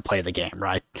ability to play the game,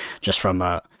 right? Just from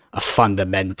a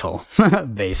fundamental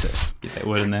basis. Get that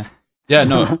word in there. Yeah,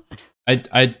 no. I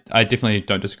definitely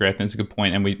don't disagree. I think it's a good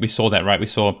point. And we saw that, right? We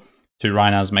saw two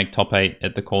Reinars make top 8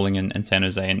 at the Calling in San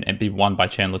Jose and be won by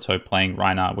Chandler Toe playing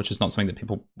Reinar, which is not something that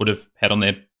people would have had on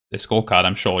their scorecard,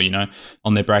 I'm sure,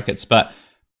 on their brackets. But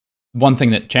one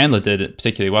thing that Chandler did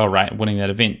particularly well, right, winning that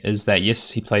event, is that,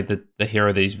 yes, he played the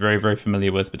hero that he's very, very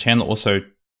familiar with, but Chandler also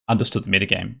understood the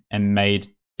metagame and made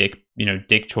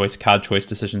deck choice, card choice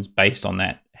decisions based on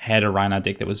that. Had a Reinar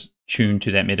deck that was tuned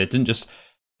to that meta. Didn't just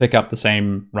pick up the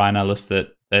same Reinar list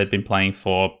that they had been playing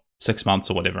for 6 months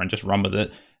or whatever and just run with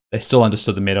it. They still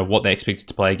understood the meta, what they expected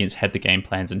to play against, had the game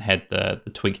plans, and had the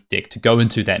tweaked deck to go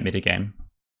into that meta game.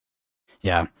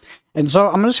 Yeah. And so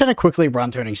I'm just going to quickly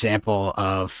run through an example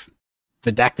of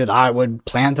the deck that I would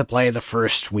plan to play the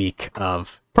first week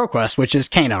of ProQuest, which is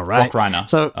Kano, right? Rock Reinar.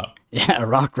 So, yeah,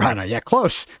 Rock Reinar. Yeah,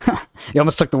 close. You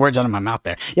almost took the words out of my mouth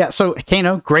there. Yeah, so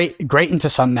Kano, great into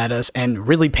some metas and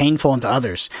really painful into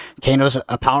others. Kano's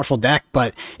a powerful deck,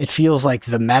 but it feels like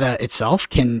the meta itself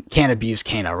can abuse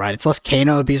Kano, right? It's less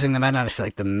Kano abusing the meta, and I feel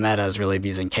like the meta is really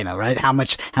abusing Kano, right? How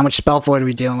much spell void are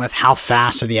we dealing with? How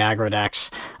fast are the aggro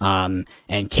decks? And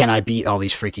can I beat all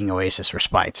these freaking Oasis or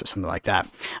Spites or something like that?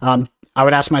 I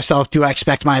would ask myself, do I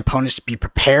expect my opponents to be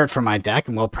prepared for my deck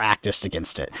and well practiced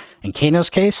against it? In Kano's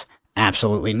case,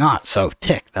 absolutely not. So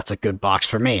tick, that's a good box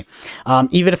for me.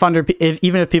 Even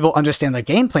if people understand their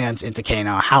game plans into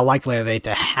Kano, how likely are they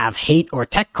to have hate or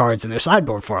tech cards in their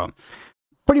sideboard for them?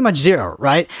 Pretty much zero,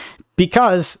 right?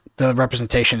 Because the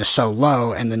representation is so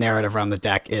low and the narrative around the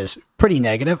deck is pretty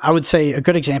negative. I would say a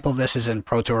good example of this is in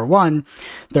Pro Tour 1.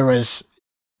 There was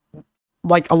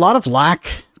like a lot of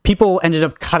lack. People ended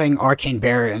up cutting Arcane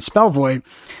Barrier and Spell Void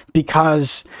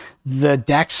because the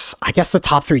decks, I guess the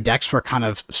top 3 decks were kind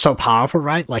of so powerful,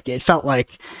 right? Like it felt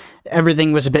like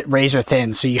everything was a bit razor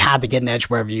thin, so you had to get an edge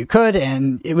wherever you could,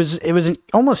 and it was an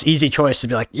almost easy choice to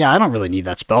be like, yeah, I don't really need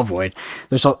that Spell Void.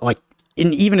 There's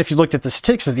and even if you looked at the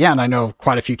statistics at the end, I know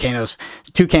quite a few Kanos,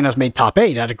 2 Kanos made top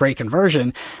 8, had a great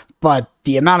conversion, but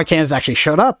the amount of Kanos that actually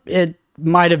showed up, it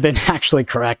might have been actually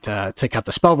correct to cut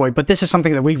the Spell Void, but this is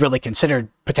something that we really considered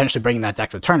potentially bringing that deck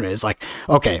to the tournament. Is like,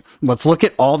 okay, let's look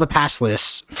at all the past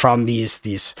lists from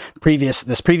this previous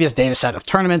data set of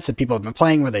tournaments that people have been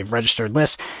playing where they've registered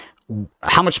lists.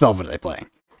 How much Spell Void are they playing?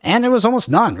 And it was almost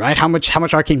none, right? How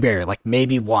much Arcane Barrier? Like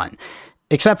maybe 1.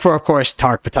 Except for, of course,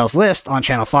 Tarek Patel's list on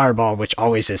Channel Fireball, which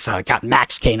always has got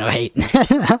max Kano hate.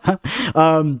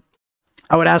 I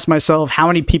would ask myself, how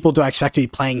many people do I expect to be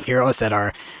playing heroes that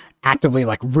are actively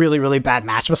like really, really bad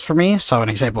matchups for me? So an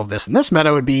example of this in this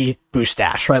meta would be Boost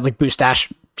Dash, right? Like Boost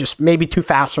Dash just maybe too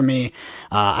fast for me.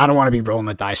 I don't want to be rolling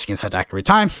the dice against that deck every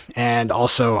time. And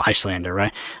also Iyslander,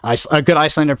 right? A good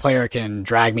Iyslander player can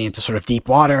drag me into sort of deep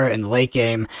water in the late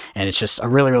game, and it's just a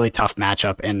really, really tough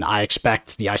matchup. And I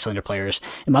expect the Iyslander players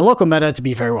in my local meta to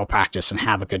be very well practiced and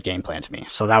have a good game plan to me.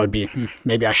 So that would be,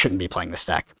 maybe I shouldn't be playing this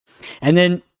deck. And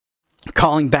then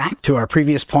calling back to our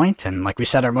previous point, and like we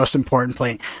said, our most important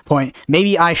point,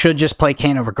 maybe I should just play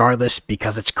Kano regardless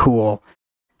because it's cool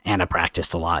and I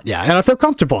practiced a lot. Yeah, and I feel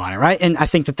comfortable on it, right? And I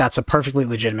think that that's a perfectly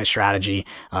legitimate strategy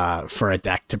for a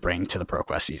deck to bring to the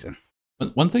ProQuest season.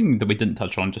 One thing that we didn't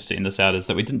touch on, just to end this out, is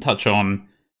that we didn't touch on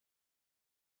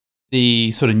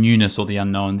the sort of newness or the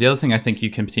unknown. The other thing I think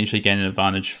you can potentially gain an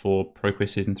advantage for ProQuest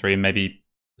Season 3, and maybe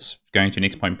going to your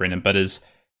next point, Brendan, but is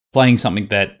playing something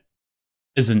that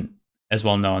isn't as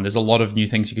well known. There's a lot of new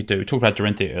things you could do. We talked about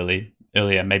Dorinthia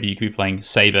earlier. Maybe you could be playing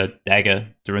Saber, Dagger,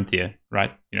 Dorinthia,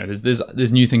 right?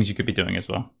 There's new things you could be doing as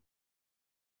well.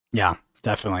 Yeah,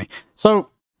 definitely. So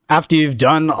after you've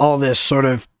done all this sort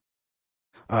of,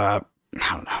 I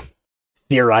don't know,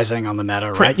 theorizing on the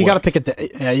meta, right? You got to pick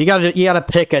you got to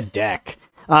pick a deck.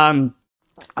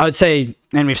 I would say,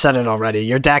 and we've said it already,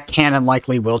 your deck can and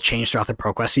likely will change throughout the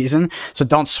ProQuest season. So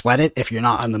don't sweat it if you're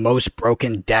not on the most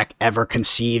broken deck ever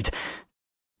conceived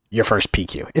your first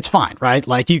PQ. It's fine, right?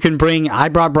 Like you can I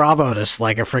brought Bravo to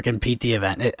like a freaking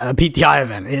PTI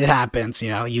event. It happens,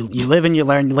 you live and you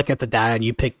learn, you look at the data and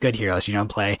you pick good heroes. You don't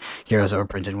play heroes over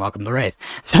printed. Welcome to Wraith.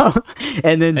 So,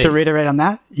 and then to reiterate on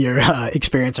that, your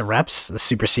experience and reps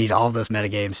supersede all of those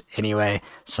metagames anyway.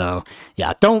 So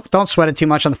yeah, don't sweat it too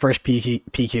much on the first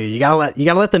PQ. You gotta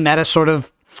let the meta sort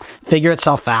of figure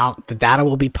itself out. The data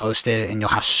will be posted and you'll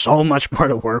have so much more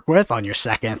to work with on your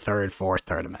second, third, fourth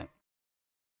tournament.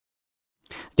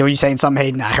 Were you saying something,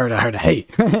 Hayden? I heard a hey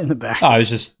in the back. Oh, I was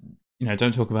just,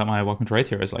 don't talk about my Welcome to Wraith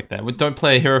heroes like that. Don't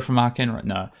play a hero from Arcane, right?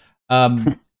 No.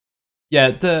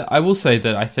 I will say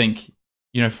that I think,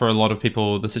 for a lot of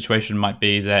people, the situation might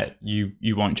be that you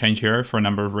won't change hero for a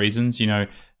number of reasons. You might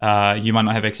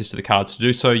not have access to the cards to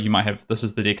do so. You might have, this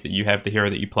is the deck that you have, the hero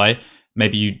that you play.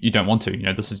 Maybe you don't want to.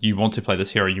 You want to play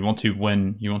this hero. You want to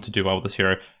win. You want to do well with this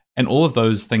hero. And all of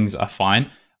those things are fine.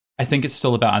 I think it's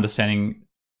still about understanding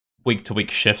week-to-week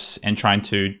shifts and trying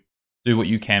to do what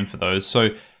you can for those.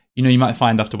 So, you might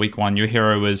find after week 1, your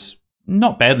hero is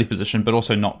not badly positioned, but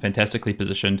also not fantastically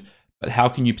positioned. But how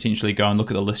can you potentially go and look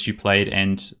at the list you played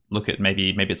and look at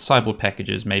maybe it's sideboard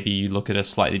packages, maybe you look at a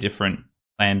slightly different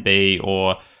plan B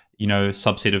or,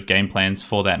 subset of game plans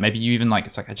for that. Maybe you even I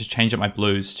just change up my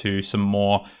blues to some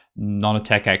more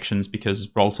non-attack actions because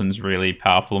Bolton's really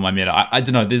powerful in my meta. I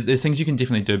don't know. There's things you can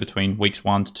definitely do between weeks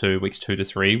 1 to 2, weeks 2 to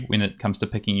 3 when it comes to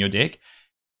picking your deck.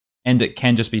 And it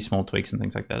can just be small tweaks and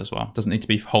things like that as well. It doesn't need to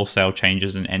be wholesale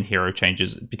changes and hero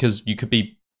changes because you could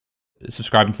be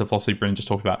subscribing to the philosophy Brendan just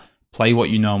talked about. Play what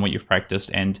you know and what you've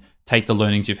practiced and take the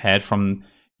learnings you've had from...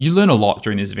 You learn a lot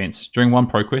during these events. During one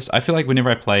ProQuest, I feel like whenever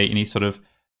I play any sort of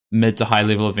mid to high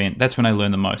level event, that's when I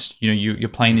learn the most. You're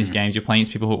playing these games, you're playing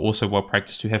against people who are also well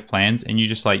practiced, who have plans, and you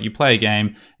just you play a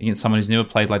game against someone who's never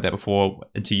played like that before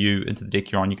into the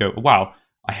deck you're on. You go, wow,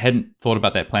 I hadn't thought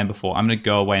about that plan before. I'm going to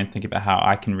go away and think about how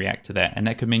I can react to that. And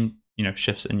that could mean,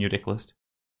 shifts in your deck list.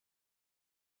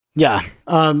 Yeah.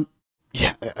 Kind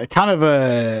of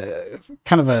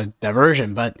a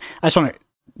diversion, but I just want to,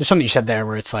 there's something you said there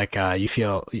where it's you're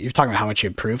talking about how much you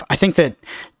improve. I think that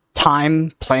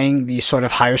time playing these sort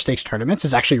of higher stakes tournaments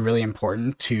is actually really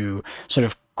important to sort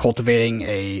of cultivating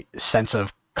a sense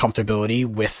of comfortability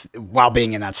while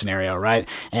being in that scenario, right?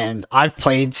 And I've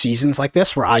played seasons like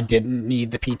this where I didn't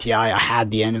need the PTI, I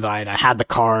had the invite, I had the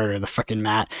card or the freaking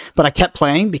mat, but I kept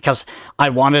playing because I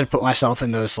wanted to put myself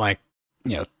in those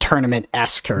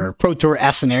tournament-esque or Pro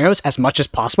Tour-esque scenarios as much as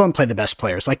possible and play the best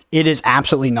players. It is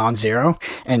absolutely non-zero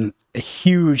and a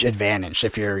huge advantage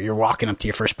if you're walking up to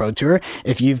your first Pro Tour.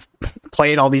 If you've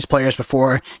played all these players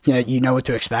before, you know what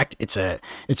to expect. It's a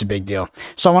big deal.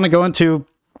 So I want to go into,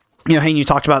 Hayden, you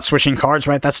talked about switching cards,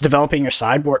 right? That's developing your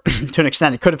sideboard to an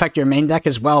extent. It could affect your main deck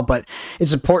as well, but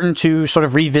it's important to sort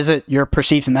of revisit your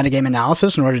perceived metagame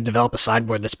analysis in order to develop a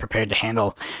sideboard that's prepared to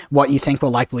handle what you think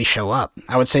will likely show up.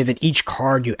 I would say that each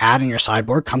card you add in your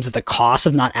sideboard comes at the cost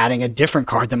of not adding a different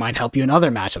card that might help you in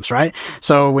other matchups, right?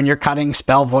 So when you're cutting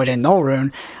Spell, Void, and Null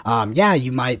Rune,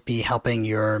 you might be helping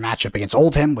your matchup against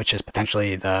Oldhim, which is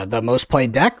potentially the most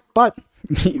played deck, but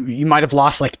you might have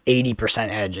lost 80%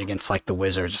 edge against the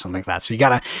Wizards or something like that. So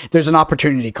there's an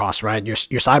opportunity cost, right? Your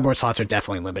sideboard slots are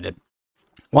definitely limited.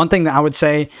 One thing that I would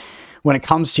say when it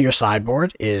comes to your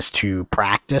sideboard is to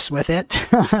practice with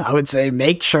it. I would say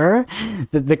make sure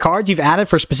that the cards you've added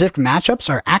for specific matchups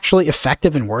are actually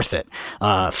effective and worth it.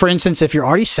 For instance, if you're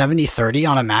already 70-30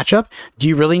 on a matchup, do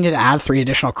you really need to add 3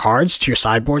 additional cards to your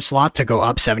sideboard slot to go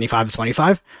up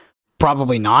 75-25?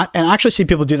 Probably not. And I actually see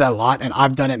people do that a lot, and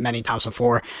I've done it many times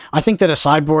before. I think that a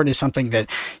sideboard is something that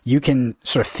you can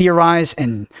sort of theorize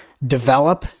and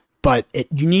develop, but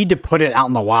you need to put it out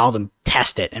in the wild and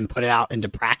test it and put it out into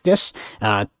practice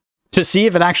to see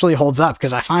if it actually holds up,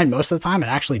 because I find most of the time it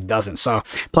actually doesn't. So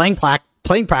playing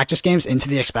practice games into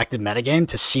the expected metagame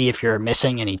to see if you're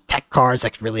missing any tech cards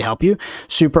that could really help you,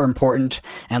 super important.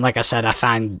 And like I said, I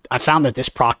found that this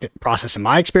process in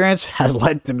my experience has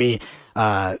led to me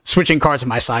switching cards in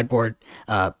my sideboard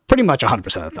pretty much 100%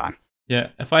 of the time. Yeah,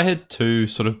 if I had 2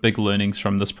 sort of big learnings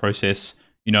from this process,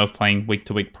 of playing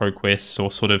week-to-week ProQuests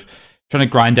or sort of trying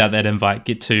to grind out that invite,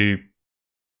 get to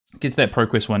that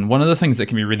ProQuest win. One of the things that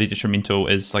can be really detrimental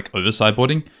is like over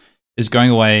sideboarding, is going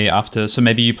away after. So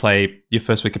maybe you play your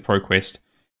first week of ProQuest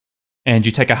and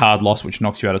you take a hard loss, which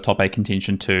knocks you out of top 8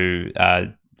 contention to,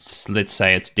 let's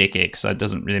say it's deck X. So it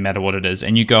doesn't really matter what it is.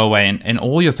 And you go away and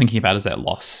all you're thinking about is that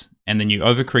loss. And then you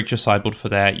overcorrect your sideboard for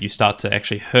that. You start to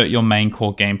actually hurt your main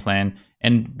core game plan.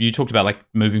 And you talked about like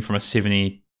moving from a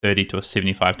 70-30 to a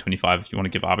 75-25, if you want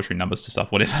to give arbitrary numbers to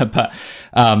stuff, whatever. But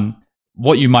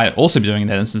what you might also be doing in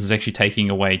that instance is actually taking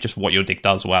away just what your deck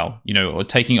does well, or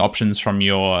taking options from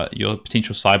your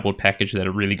potential sideboard package that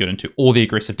are really good into all the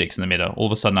aggressive decks in the meta. All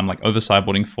of a sudden, I'm like over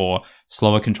sideboarding for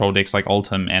slower control decks like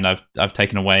Ultim, and I've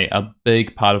taken away a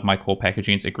big part of my core package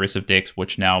against aggressive decks,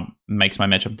 which now makes my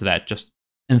matchup to that just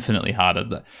infinitely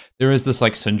harder. There is this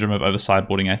like syndrome of over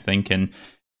sideboarding, I think, and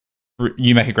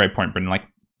you make a great point, Brendan. Like,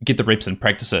 get the reps and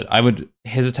practice it. I would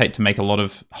hesitate to make a lot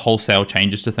of wholesale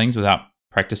changes to things without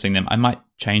practicing them. I might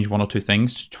change one or two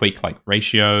things to tweak like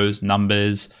ratios,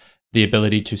 numbers, the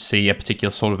ability to see a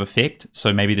particular sort of effect.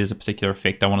 So maybe there's a particular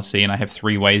effect I want to see, and I have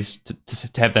 3 ways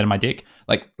to have that in my deck.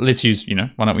 Like, let's use,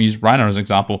 why don't we use Rhino as an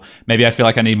example? Maybe I feel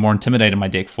like I need more Intimidate in my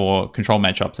deck for control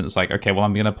matchups, and it's like, okay, well,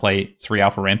 I'm going to play 3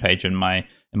 Alpha Rampage in my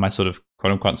sort of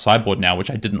quote unquote sideboard now, which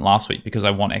I didn't last week because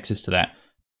I want access to that.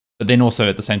 But then also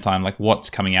at the same time, like,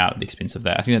 what's coming out at the expense of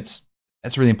that? I think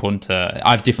that's really important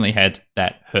I've definitely had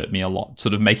that hurt me a lot,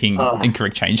 sort of making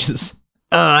incorrect changes.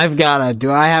 Do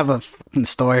I have a fucking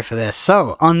story for this?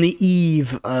 So, on the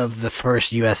eve of the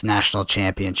first U.S. National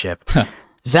Championship,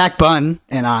 Zach Bunn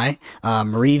and I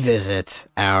revisit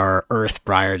our Earth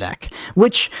Briar deck,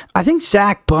 which I think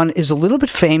Zach Bunn is a little bit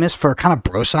famous for kind of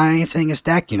bro-sciencing his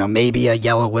deck. Maybe a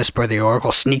Yellow Whisper, the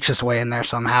Oracle sneaks his way in there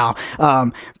somehow.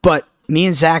 But me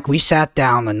and Zach, we sat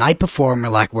down the night before and we're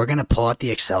like, we're going to pull out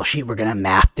the Excel sheet. We're going to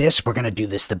math this. We're going to do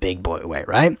this the big boy way,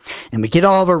 right? And we get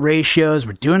all of our ratios.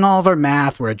 We're doing all of our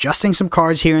math. We're adjusting some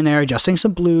cards here and there, adjusting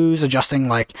some blues, adjusting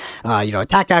like,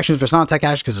 attack actions versus non-attack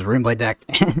actions because it's a Runeblade deck.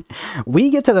 We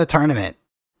get to the tournament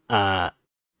on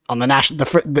the national,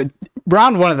 the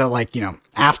round one of the,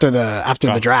 after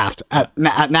the draft at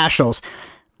Nationals.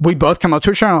 We both come up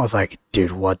to each other and I was like,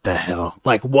 dude, what the hell?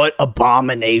 Like, what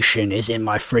abomination is in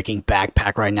my freaking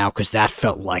backpack right now? Because that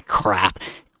felt like crap.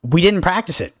 We didn't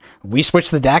practice it. We switched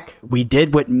the deck. We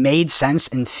did what made sense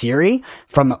in theory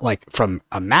from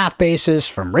a math basis,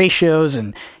 from ratios,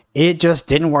 and it just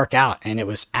didn't work out. And it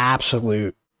was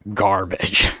absolute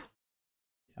garbage.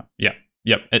 Yep.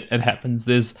 It happens.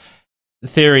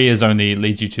 Theory is only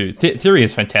leads you to... theory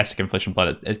is fantastic in Flesh and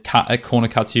Blood. It corner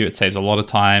cuts you, it saves a lot of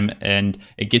time, and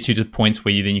it gets you to points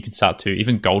where you can start to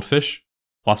even goldfish,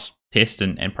 plus test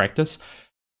and practice.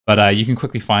 But you can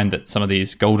quickly find that some of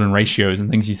these golden ratios and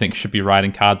things you think should be right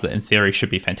in cards that in theory should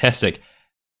be fantastic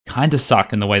kind of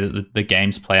suck in the way that the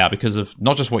games play out because of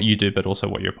not just what you do, but also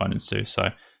what your opponents do. So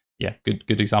yeah,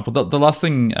 good example. The last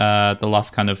thing, the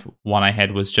last kind of one I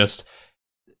had was just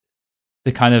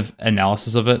the kind of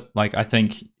analysis of it. Like, I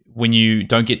think when you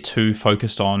don't get too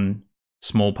focused on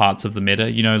small parts of the meta,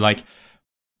 like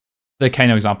the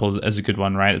Kano example is a good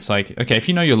one, right? It's like, okay, if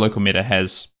your local meta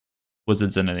has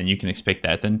wizards in it and you can expect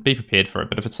that, then be prepared for it.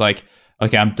 But if it's like,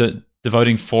 okay, I'm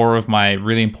devoting 4 of my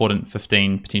really important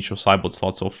 15 potential sideboard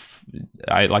slots, or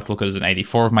I like to look at it as an 80,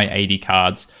 4 of my 80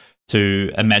 cards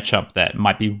to a matchup that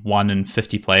might be 1 in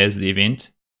 50 players at the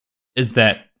event, is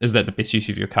that the best use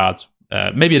of your cards?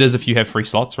 Maybe it is if you have free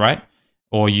slots, right?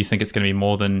 Or you think it's going to be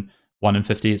more than 1 in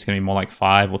 50, it's going to be more like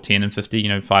 5 or 10 in 50,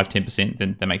 5-10%,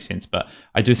 then that makes sense. But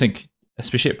I do think,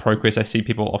 especially at ProQuest, I see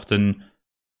people often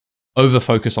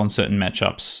over-focus on certain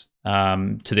matchups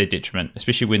to their detriment,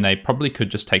 especially when they probably could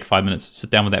just take 5 minutes, sit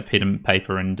down with that pen and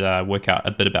paper and work out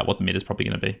a bit about what the meta is probably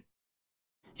going to be.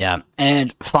 Yeah,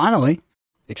 and finally,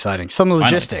 exciting, some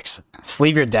logistics.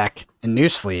 Sleeve your deck in new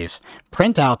sleeves,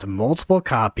 print out multiple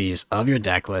copies of your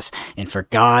deck list, and for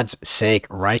God's sake,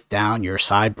 write down your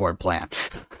sideboard plan.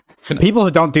 People who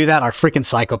don't do that are freaking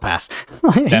psychopaths.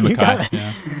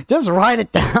 Just write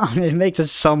it down. It makes it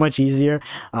so much easier.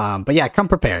 But yeah, come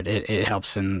prepared. It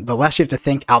helps. And the less you have to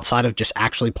think outside of just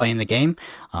actually playing the game,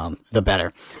 the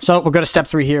better. So we'll go to step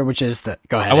 3 here, which is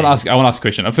go ahead. I want to ask a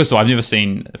question. First of all, I've never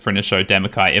seen a friend of the show, Dan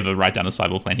Mackay, ever write down a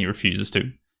sideboard plan. He refuses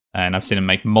to. And I've seen him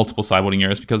make multiple sideboarding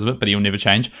errors because of it, but he'll never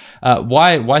change.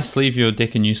 Why sleeve your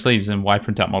deck in new sleeves, and why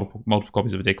print out multiple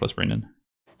copies of a deck list, Brendan?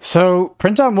 So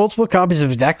print out multiple copies of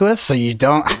a deck list so you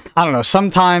don't, I don't know,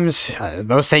 sometimes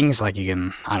those things, like you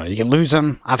can lose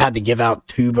them. I've had to give out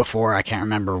 2 before. I can't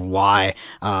remember why.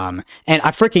 And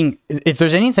if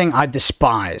there's anything I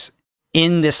despise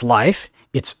in this life,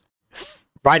 it's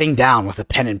writing down with a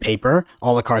pen and paper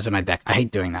all the cards in my deck. I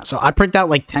hate doing that. So I print out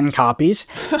like 10 copies.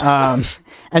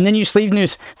 And then you sleeve new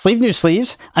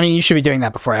sleeves. I mean, you should be doing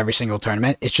that before every single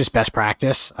tournament. It's just best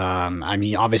practice. I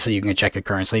mean, obviously you can check your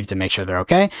current sleeve to make sure they're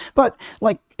okay, but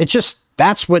like, it's just,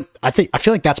 that's what I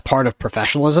feel like that's part of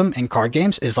professionalism in card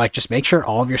games, is like, just make sure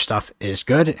all of your stuff is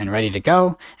good and ready to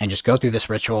go, and just go through this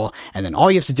ritual. And then all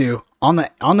you have to do on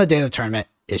the day of the tournament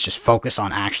is just focus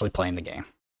on actually playing the game.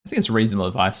 I think it's reasonable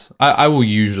advice. I will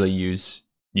usually use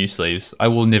new sleeves. I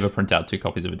will never print out 2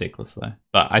 copies of a deck list though.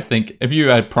 But I think if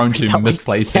you are prone to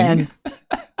misplacing,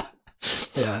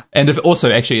 yeah. And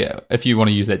if you want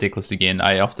to use that deck list again,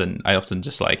 I often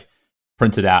just like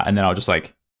print it out and then I'll just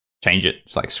like change it,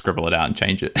 just like scribble it out and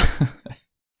change it.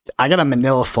 I got a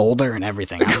manila folder and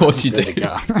everything. Of course you do.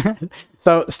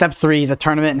 So step 3, the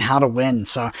tournament and how to win.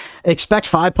 So expect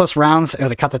 5+ rounds or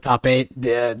to cut the top 8.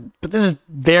 But this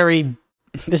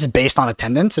is based on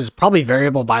attendance. It's probably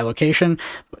variable by location.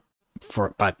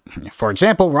 But for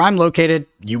example, where I'm located,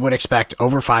 you would expect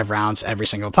over 5 rounds every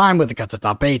single time with the cut to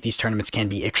top 8. These tournaments can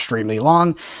be extremely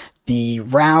long. The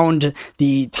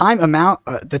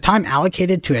time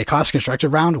allocated to a class constructed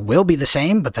round will be the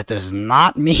same, but that does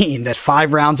not mean that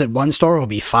 5 rounds at one store will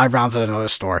be 5 rounds at another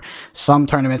store. Some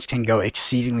tournaments can go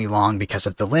exceedingly long because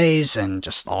of delays and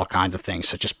just all kinds of things.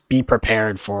 So just be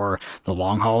prepared for the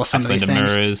long haul with some of these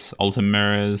things. Mirrors, Ultim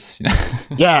mirrors.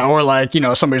 Yeah, or like,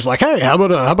 somebody's like, hey, how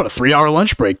about a 3-hour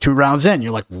lunch break, 2 rounds in?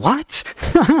 You're like, what?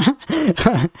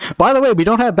 By the way, we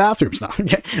don't have bathrooms now.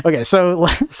 Okay, so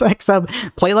let's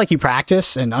play like you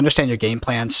practice and understand your game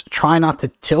plans. Try not to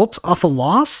tilt off a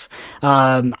loss.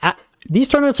 These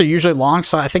tournaments are usually long,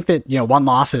 so I think that 1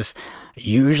 loss is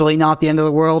usually not the end of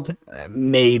the world.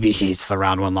 Maybe it's the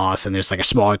round 1 loss and there's like a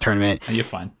smaller tournament. You're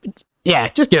fine. Yeah,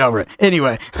 just get over it.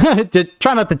 Anyway,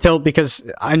 try not to tilt, because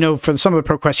I know for some of the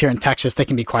pro quests here in Texas, they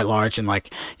can be quite large, and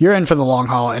like, you're in for the long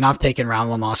haul. And I've taken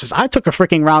round 1 losses. I took a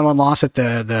freaking round 1 loss at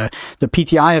the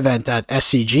PTI event at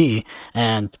SCG,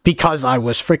 and because I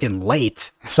was freaking late,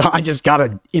 so I just got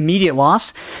an immediate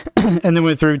loss, and then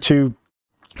went through to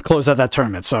close out that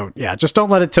tournament. So yeah, just don't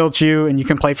let it tilt you, and you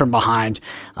can play from behind,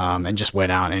 and just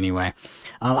win out anyway.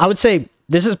 I would say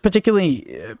this is particularly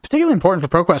important for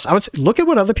ProQuest. I would say look at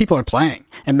what other people are playing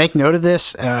and make note of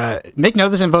this. Make note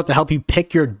of this info to help you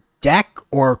pick your deck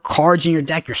or cards in your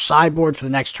deck, your sideboard for the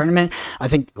next tournament. I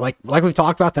think like we've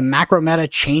talked about, the macro meta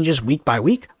changes week by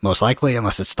week, most likely,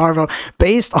 unless it's Starvo,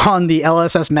 based on the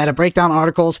LSS meta breakdown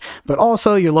articles, but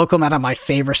also your local meta might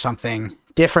favor something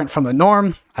different from the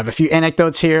norm. I have a few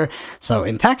anecdotes here. So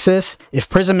in Texas, if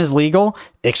Prism is legal,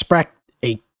 expect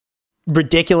a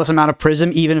ridiculous amount of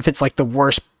Prism, even if it's like the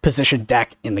worst positioned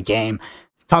deck in the game.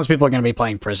 Tons of people are going to be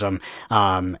playing Prism.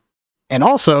 And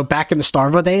also, back in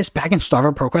Starvo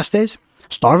ProQuest days,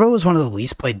 Starvo was one of the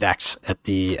least played decks at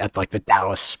the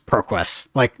Dallas ProQuest.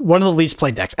 Like, one of the least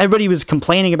played decks. Everybody was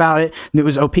complaining about it, and it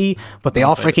was OP, but they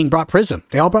all freaking brought Prism.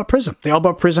 They all brought Prism. They all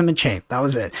brought Prism and Chain. That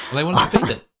was it. Well, they wanted to feed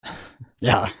it.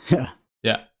 Yeah.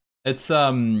 It's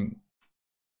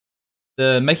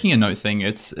the making a note thing,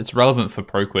 it's relevant for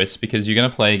ProQuest because you're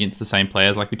going to play against the same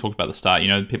players like we talked about at the start.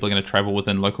 People are going to travel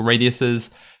within local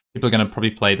radiuses. People are going to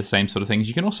probably play the same sort of things.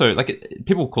 You can also,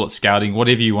 people call it scouting,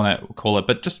 whatever you want to call it,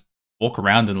 but just walk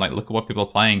around and look at what people are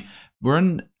playing. We're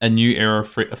in a new era of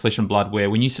Flesh and Blood where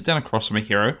when you sit down across from a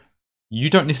hero, you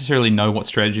don't necessarily know what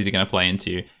strategy they're going to play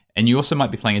into. And you also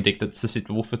might be playing a deck that's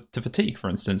susceptible to fatigue, for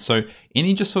instance. So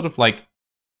any just sort of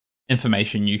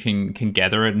information you can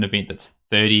gather at an event that's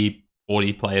 30,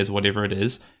 40 players, whatever it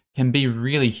is, can be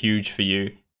really huge for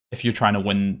you if you're trying to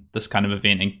win this kind of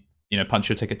event and punch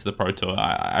your ticket to the Pro Tour.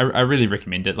 I really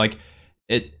recommend it.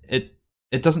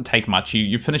 It doesn't take much.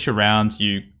 You finish a round,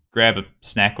 you grab a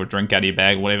snack or drink out of your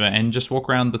bag, or whatever, and just walk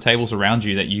around the tables around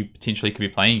you that you potentially could be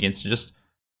playing against. Just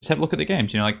have a look at the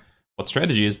games. What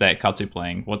strategy is that Katsu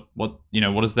playing? What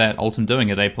is that Ultim doing?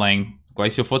 Are they playing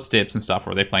Glacial Footsteps and stuff,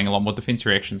 or are they playing a lot more defense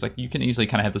reactions? You can easily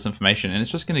kind of have this information, and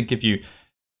it's just going to give you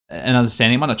an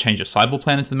understanding. It might not change your sideboard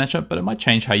plan into the matchup, but it might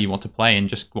change how you want to play and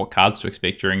just what cards to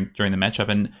expect during the matchup.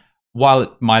 And while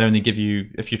it might only give you,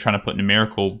 if you're trying to put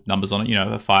numerical numbers on it,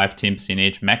 a 5-10%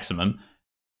 edge maximum,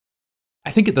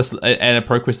 I think at a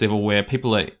ProQuest level where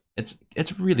people are,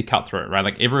 it's really cutthroat,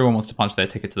 right? Everyone wants to punch their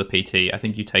ticket to the PT. I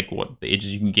think you take what the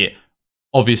edges you can get,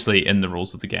 obviously in the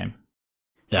rules of the game.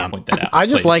 Yeah, point that out,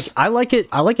 I like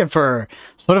it for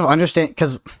sort of understand,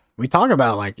 because we talk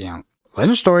about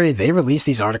Legend Story, they release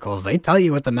these articles, they tell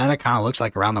you what the meta kind of looks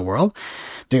like around the world.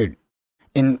 Dude,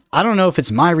 I don't know if it's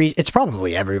my region, it's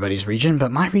probably everybody's region,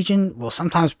 but my region will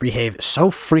sometimes behave so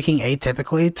freaking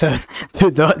atypically to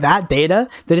that data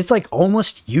that it's like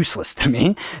almost useless to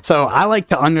me. So I like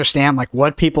to understand like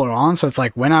what people are on. So it's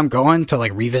like when I'm going to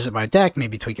like revisit my deck,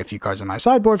 maybe tweak a few cards in my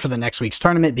sideboard for the next week's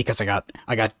tournament because I got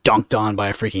dunked on by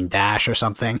a freaking Dash or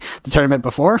something the tournament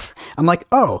before. I'm like,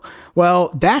 oh,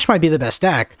 well, Dash might be the best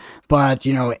deck, but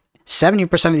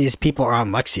 70% of these people are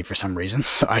on Lexi for some reason,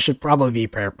 so I should probably be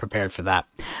prepared for that.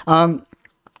 So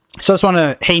I just want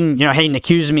to, Hayden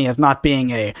accused me of not being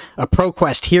a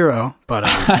ProQuest hero, but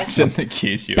I didn't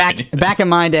accuse you. Back in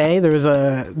my day, there was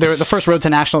the first Road to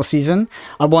National season.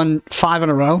 I won 5 in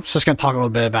a row. So just gonna talk a little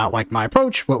bit about like my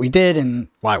approach, what we did, and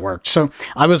why it worked. So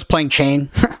I was playing Chain.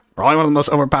 Probably one of the most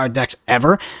overpowered decks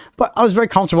ever, but I was very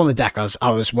comfortable in the deck.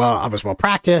 I was well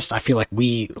practiced. I feel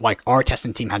like our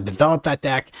testing team had developed that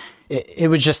deck. It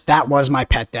was just, that was my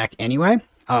pet deck anyway.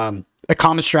 A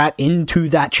common strat into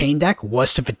that Chain deck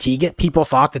was to fatigue it. People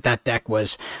thought that deck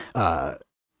was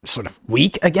sort of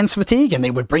weak against fatigue, and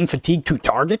they would bring fatigue to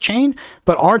target Chain,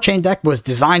 but our Chain deck was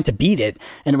designed to beat it,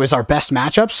 and it was our best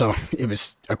matchup, so it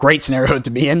was a great scenario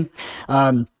to be in.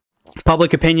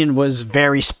 Public opinion was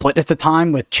very split at the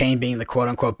time, with Chain being the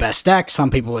quote-unquote best deck.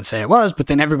 Some people would say it was, but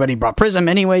then everybody brought Prism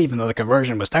anyway, even though the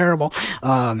conversion was terrible.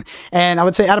 And I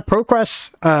would say out of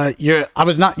ProQuest, you're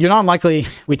not unlikely,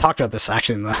 we talked about this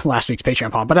actually in the last week's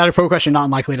Patreon pod, but out of ProQuest, you're not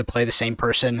unlikely to play the same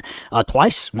person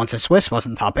twice, once in Swiss, once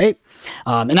in top 8.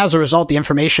 And as a result, the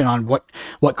information on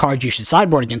what cards you should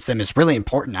sideboard against them is really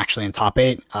important actually in top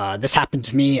 8. This happened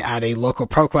to me at a local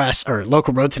ProQuest, or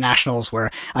local Road to Nationals,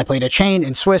 where I played a Chain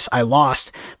in Swiss. I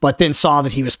lost, but then saw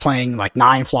that he was playing like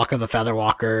 9 Flock of the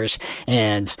Featherwalkers,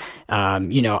 and I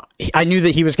knew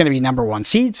that he was going to be number 1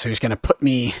 seed, so he was going to put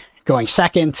me going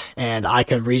second, and I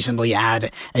could reasonably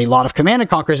add a lot of Command and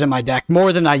Conquers in my deck,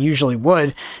 more than I usually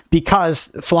would,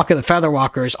 because Flock of the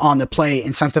Featherwalkers on the play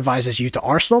incentivizes you to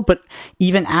Arsenal, but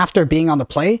even after being on the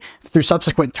play, through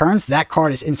subsequent turns, that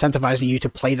card is incentivizing you to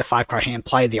play the 5-card hand,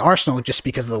 play the Arsenal, just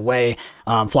because of the way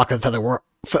Flock of the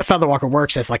Featherwalker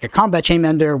works as like a combat chain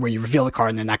mender, where you reveal the card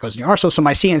and then that goes in your arsenal. So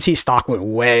my CNC stock went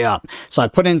way up. So I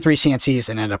put in 3 CNCs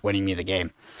and ended up winning me the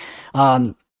game.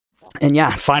 And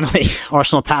yeah, finally,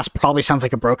 Arsenal Pass probably sounds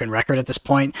like a broken record at this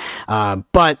point.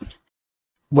 But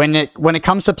when it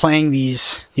comes to playing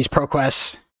these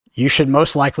ProQuests, you should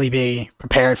most likely be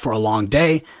prepared for a long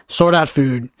day, sort out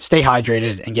food, stay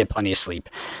hydrated, and get plenty of sleep.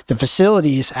 The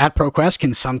facilities at ProQuest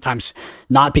can sometimes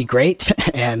not be great,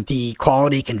 and the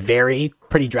quality can vary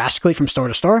pretty drastically from store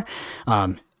to store,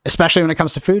 especially when it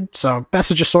comes to food. So best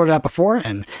to just sort it out before.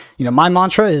 And my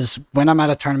mantra is, when I'm at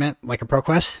a tournament like a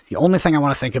ProQuest, the only thing I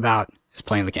want to think about is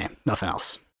playing the game, nothing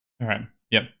else. All right.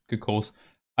 Yep. Good calls.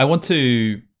 I want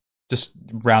to just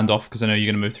round off, because I know you're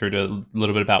going to move through to a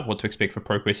little bit about what to expect for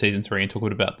ProQuest Season 3 and talk a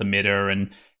bit about the meta and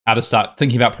how to start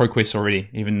thinking about ProQuest already,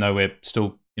 even though we're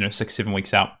still 6-7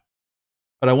 weeks out.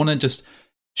 But I want to just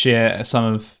share some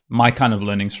of my kind of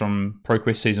learnings from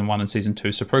ProQuest Season 1 and Season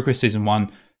 2. So ProQuest Season 1,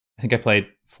 I think I played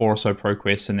 4 or so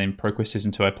ProQuests, and then ProQuest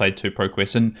Season 2, I played 2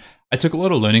 ProQuests. And I took a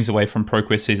lot of learnings away from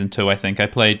ProQuest Season 2, I think. I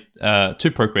played 2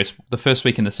 ProQuests, the first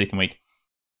week and the second week.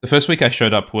 The first week I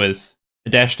showed up with a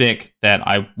Dash deck that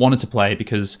I wanted to play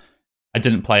because I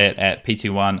didn't play it at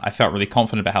PT1. I felt really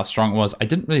confident about how strong it was. I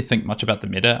didn't really think much about the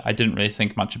meta. I didn't really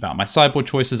think much about my sideboard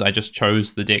choices. I just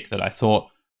chose the deck that I thought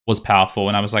was powerful,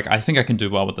 and I was like, I think I can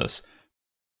do well with this.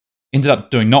 Ended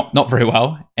up doing not very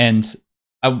well, and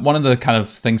one of the kind of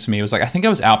things for me was like, I think I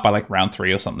was out by like round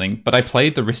 3 or something, but I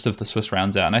played the rest of the Swiss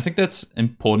rounds out, and I think that's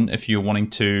important if you're wanting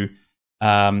to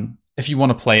if you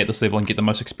want to play at this level and get the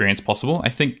most experience possible. I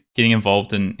think getting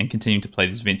involved and continuing to play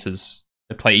these events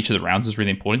play each of the rounds is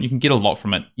really important. You can get a lot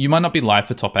from it. You might not be live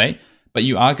for top 8, but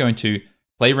you are going to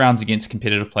play rounds against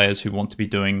competitive players who want to be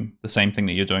doing the same thing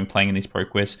that you're doing, playing in these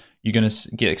ProQuests. You're going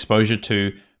to get exposure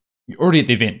to, you're already at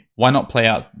the event. Why not play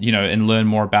out, and learn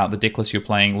more about the deck list you're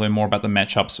playing, learn more about the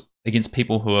matchups against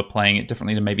people who are playing it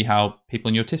differently to maybe how people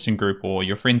in your testing group or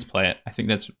your friends play it. I think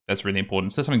that's really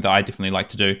important. So that's something that I definitely like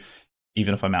to do,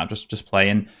 even if I'm out, just play.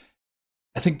 And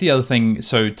I think the other thing,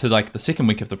 so to like the second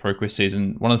week of the ProQuest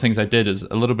season, one of the things I did is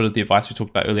a little bit of the advice we talked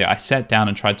about earlier. I sat down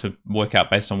and tried to work out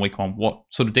based on week 1 what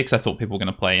sort of decks I thought people were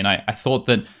going to play. And I thought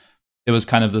that there was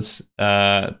kind of this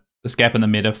gap in the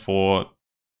meta for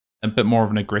a bit more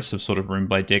of an aggressive sort of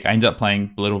Runeblade deck. I ended up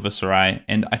playing Belittle Viserai,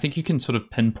 and I think you can sort of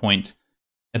pinpoint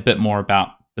a bit more about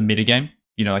the metagame,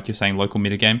 like you're saying, local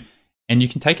metagame. And you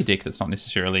can take a deck that's not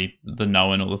necessarily the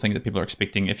known or the thing that people are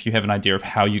expecting if you have an idea of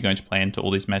how you're going to play into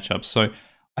all these matchups. So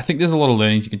I think there's a lot of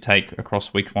learnings you can take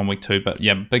across week 1, week 2. But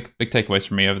yeah, big takeaways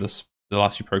from me over the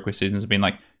last few ProQuest seasons have been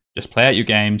like, just play out your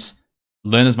games,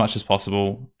 learn as much as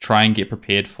possible, try and get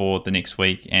prepared for the next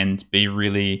week, and be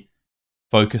really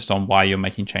focused on why you're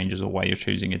making changes or why you're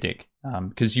choosing a deck.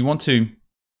 Because you want to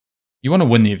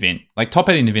win the event. Like, top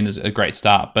 8 in the event is a great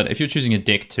start, but if you're choosing a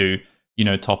deck to,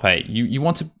 top 8, you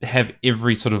want to have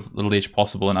every sort of little edge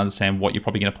possible and understand what you're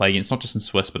probably going to play against, not just in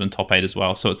Swiss, but in top 8 as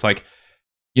well. So it's like,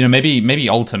 maybe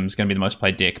Ultim's going to be the most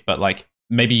played deck, but like,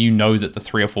 maybe that the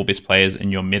 3 or 4 best players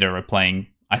in your meta are playing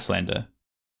Iyslander.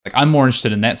 Like, I'm more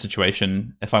interested in that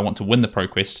situation if I want to win the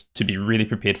ProQuest, to be really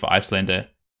prepared for Iyslander,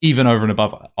 even over and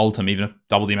above Ultim, even if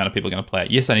double the amount of people are going to play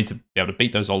it. Yes, I need to be able to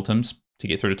beat those Ultims to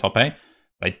get through to top 8,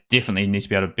 but I definitely need to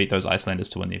be able to beat those Icelanders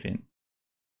to win the event.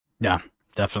 Yeah,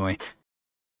 definitely.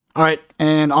 All right,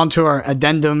 and on to our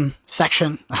addendum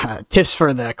section. Tips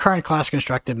for the current class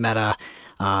constructed meta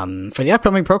for the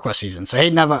upcoming ProQuest season. So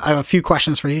Hayden, I have a few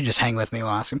questions for you. Just hang with me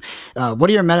while I ask them. What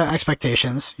are your meta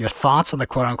expectations, your thoughts on the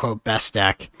quote-unquote best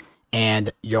deck,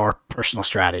 and your personal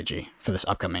strategy for this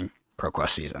upcoming ProQuest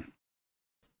season?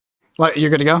 You're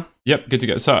good to go? Yep, good to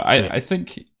go. So I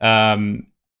think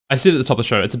I said at the top of the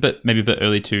show, it's maybe a bit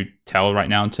early to tell right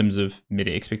now in terms of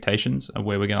meta expectations of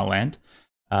where we're going to land.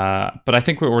 But I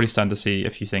think we're already starting to see a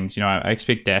few things. I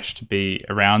expect Dash to be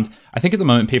around. I think at the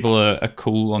moment people are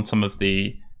cool on some of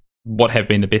what have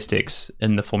been the best decks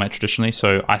in the format traditionally.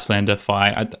 So Iyslander,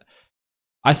 Fi.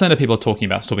 Iyslander people are talking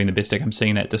about still being the best deck. I'm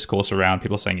seeing that discourse around.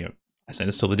 People are saying,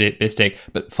 Iyslander's still the best deck.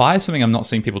 But Fi is something I'm not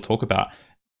seeing people talk about.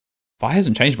 Fi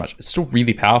hasn't changed much. It's still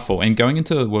really powerful. And going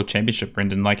into the World Championship,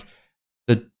 Brendan, like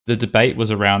the debate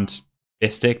was around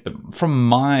best deck, but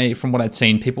from what I'd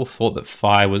seen, people thought that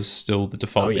Fi was still the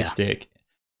default best deck.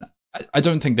 I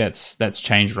don't think that's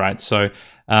changed, right? So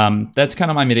that's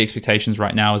kind of my meta expectations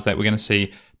right now, is that we're going to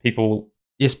see people,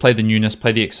 yes, play the newness,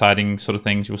 play the exciting sort of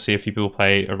things. You'll see a few people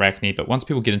play Arachne, but once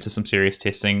people get into some serious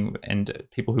testing, and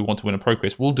people who want to win a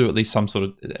ProQuest will do at least some sort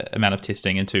of amount of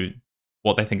testing into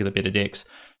what they think are the better decks.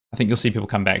 I think you'll see people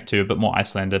come back to a bit more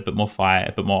Iyslander, a bit more Fire,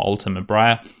 a bit more Ultim and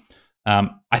Briar.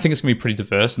 I think it's going to be pretty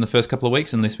diverse in the first couple of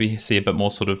weeks, unless we see a bit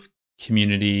more sort of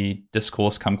community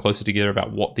discourse come closer together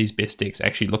about what these best decks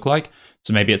actually look like.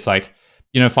 So maybe it's like,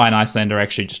 Fire and Iyslander are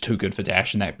actually just too good for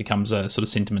Dash, and that becomes a sort of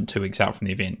sentiment 2 weeks out from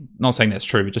the event. Not saying that's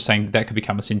true, but just saying that could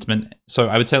become a sentiment. So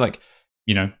I would say,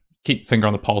 keep finger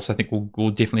on the pulse. I think we'll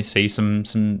definitely see some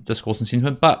discourse and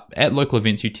sentiment, but at local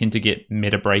events, you tend to get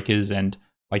meta breakers, and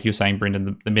like you're saying,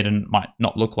 Brendan, the meta might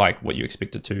not look like what you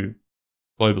expect it to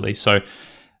globally. So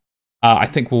I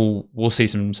think we'll see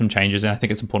some changes, and I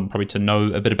think it's important probably to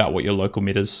know a bit about what your local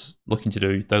meta's looking to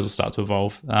do. Those will start to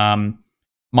evolve.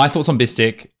 My thoughts on best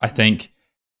deck, I think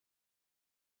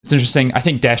it's interesting. I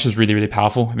think Dash is really, really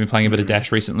powerful. I've been playing a bit of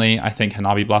Dash recently. I think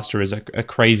Hanabi Blaster is a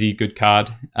crazy good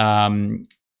card.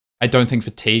 I don't think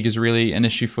fatigue is really an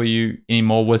issue for you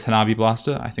anymore with Hanabi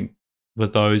Blaster. I think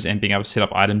with those and being able to set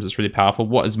up items, it's really powerful.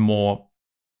 What is more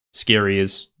scary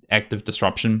is active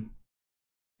disruption.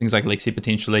 Things like Lexi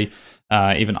potentially,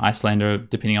 even Iyslander,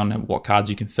 depending on what cards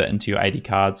you can fit into your 80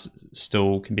 cards,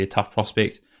 still can be a tough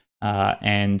prospect.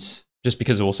 And just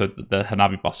because also the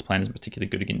Hanabi Blaster plan isn't particularly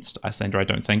good against Iyslander, I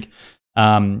don't think.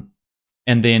 And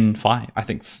then Fi. I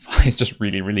think Fi is just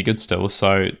really, really good still.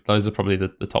 So those are probably the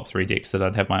top 3 decks that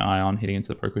I'd have my eye on heading into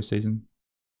the ProQuest season.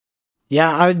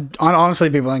 Yeah, I'd honestly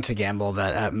be willing to gamble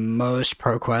that at most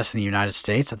ProQuest in the United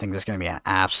States, I think there's going to be an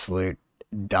absolute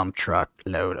dump truck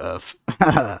load of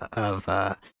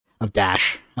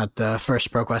Dash at the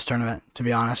first ProQuest tournament, to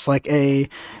be honest. Like a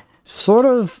sort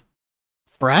of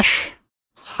fresh,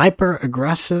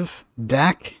 hyper-aggressive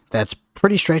deck that's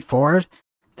pretty straightforward,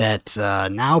 that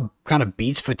now kind of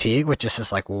beats fatigue with just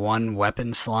this like one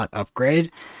weapon slot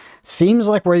upgrade. Seems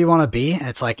like where you want to be.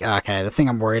 It's like, okay, the thing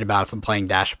I'm worried about if I'm playing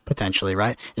Dash potentially,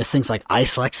 right, is things like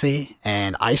Ice Lexi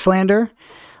and Iyslander,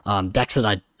 decks that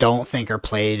I don't think are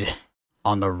played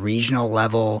on the regional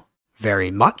level very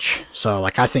much. So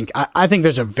like I think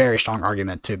there's a very strong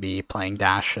argument to be playing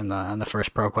Dash in the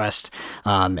first ProQuest,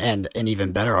 and an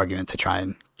even better argument to try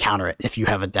and counter it if you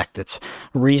have a deck that's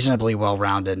reasonably well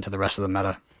rounded into the rest of the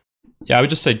meta. Yeah, I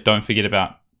would just say don't forget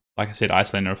about, like I said,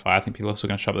 Iyslander or Fire. I think people are still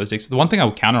going to shove those decks. The one thing I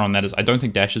would counter on that is I don't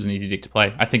think Dash is an easy deck to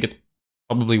play. I think it's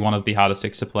probably one of the hardest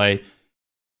decks to play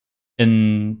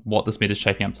in what this meta is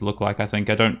shaping up to look like.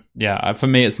 For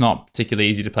me, it's not particularly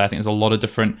easy to play. I think there's a lot of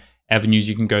different avenues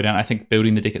you can go down. I think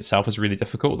building the deck itself is really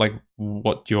difficult, like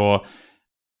what your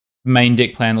main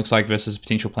deck plan looks like versus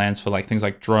potential plans for like things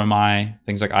like Dromai,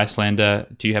 things like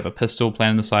Iyslander. Do you have a pistol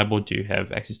plan in the sideboard? Do you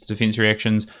have access to defense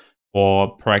reactions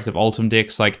or proactive Ultim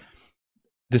decks? Like,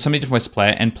 there's so many different ways to play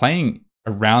it, and playing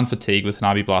around fatigue with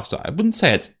Hanabi Blaster, I wouldn't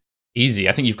say it's easy.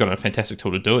 I think you've got a fantastic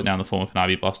tool to do it now in the form of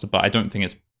Hanabi Blaster, but I don't think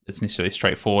it's necessarily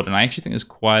straightforward. And I actually think there's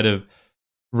quite a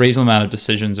reasonable amount of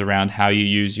decisions around how you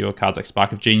use your cards like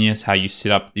Spark of Genius, how you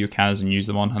set up your counters and use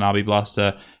them on Hanabi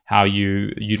Blaster, how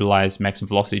you utilize maximum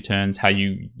velocity turns, how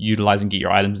you utilize and get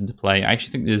your items into play. I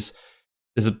actually think there's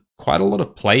quite a lot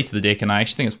of play to the deck, and I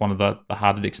actually think it's one of the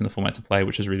harder decks in the format to play,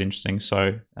 which is really interesting.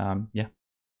 So, yeah.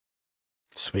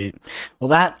 Sweet. Well,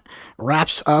 that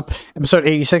wraps up episode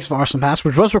 86 of Arsenal Pass,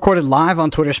 which was recorded live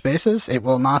on Twitter Spaces. It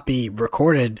will not be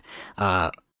recorded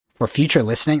for future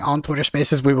listening on Twitter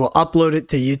Spaces. We will upload it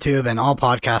to YouTube and all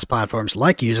podcast platforms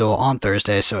like usual on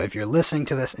Thursday. So if you're listening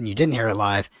to this and you didn't hear it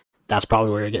live, that's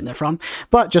probably where you're getting it from.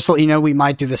 But just to let you know, we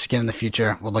might do this again in the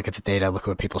future. We'll look at the data, look at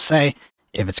what people say.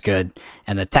 If it's good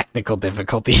and the technical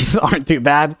difficulties aren't too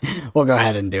bad, we'll go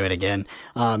ahead and do it again.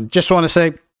 Just want to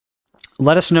say,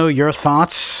 let us know your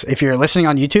thoughts. If you're listening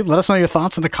on YouTube, let us know your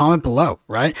thoughts in the comment below,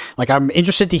 right? Like, I'm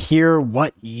interested to hear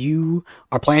what you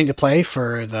are planning to play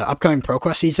for the upcoming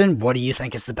ProQuest season. What do you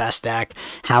think is the best deck?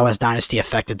 How has Dynasty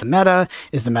affected the meta?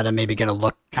 Is the meta maybe going to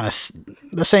look kind of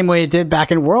the same way it did back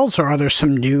in Worlds, or are there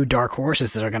some new dark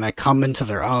horses that are going to come into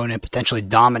their own and potentially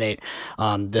dominate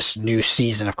this new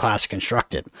season of Classic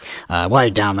Constructed? While you're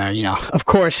down there, of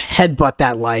course, headbutt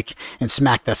that like and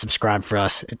smack that subscribe for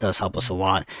us. It does help us a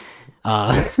lot.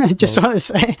 I just want to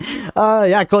say,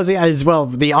 closing as well,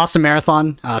 the Austin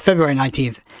Marathon, February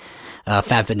 19th,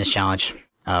 Fab Fitness Challenge.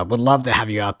 Would love to have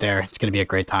you out there. It's going to be a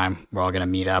great time. We're all going to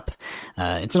meet up.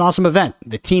 It's an awesome event.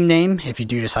 The team name, if you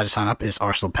do decide to sign up, is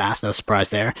Arsenal Pass. No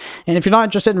surprise there. And if you're not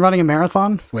interested in running a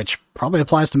marathon, which probably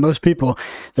applies to most people,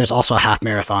 there's also a half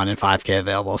marathon and 5K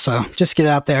available. So just get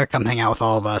out there, come hang out with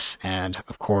all of us. And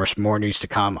of course, more news to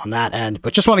come on that end.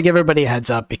 But just want to give everybody a heads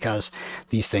up because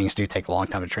these things do take a long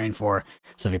time to train for.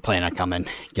 So if you're planning on coming,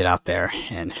 get out there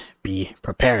and be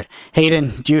prepared. Hayden,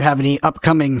 do you have any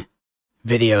upcoming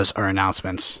videos or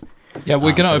announcements? Yeah,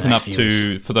 we're going to open up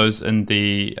for those in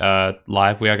the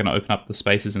live, we are going to open up the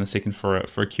spaces in a second for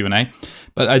a Q&A.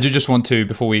 But I do just want to,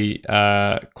 before we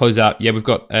close out, we've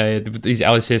got these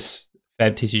LSS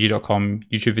fabtcg.com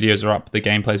YouTube videos are up. The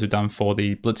gameplays we've done for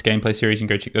the Blitz gameplay series, and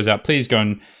go check those out. Please go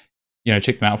and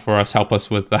check them out for us. Help us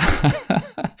with the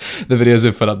videos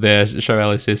we've put up there. Show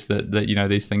LSS that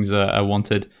these things are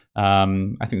wanted. I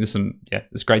think there's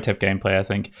it's great to have gameplay, I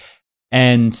think.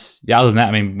 And other than that,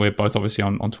 I mean, we're both obviously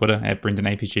on Twitter at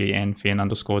BrendanAPG and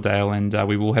Fian_Dale, and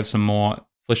we will have some more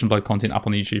Flesh and Blood content up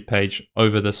on the YouTube page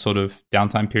over this sort of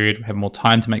downtime period. We have more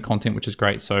time to make content, which is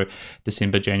great. So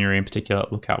December, January in particular,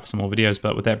 look out for some more videos.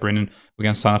 But with that, Brendan, we're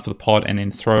going to sign off for the pod and then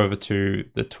throw over to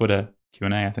the Twitter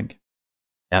Q&A, I think.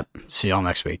 Yep. See y'all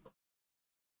next week.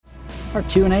 Our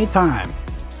Q&A time.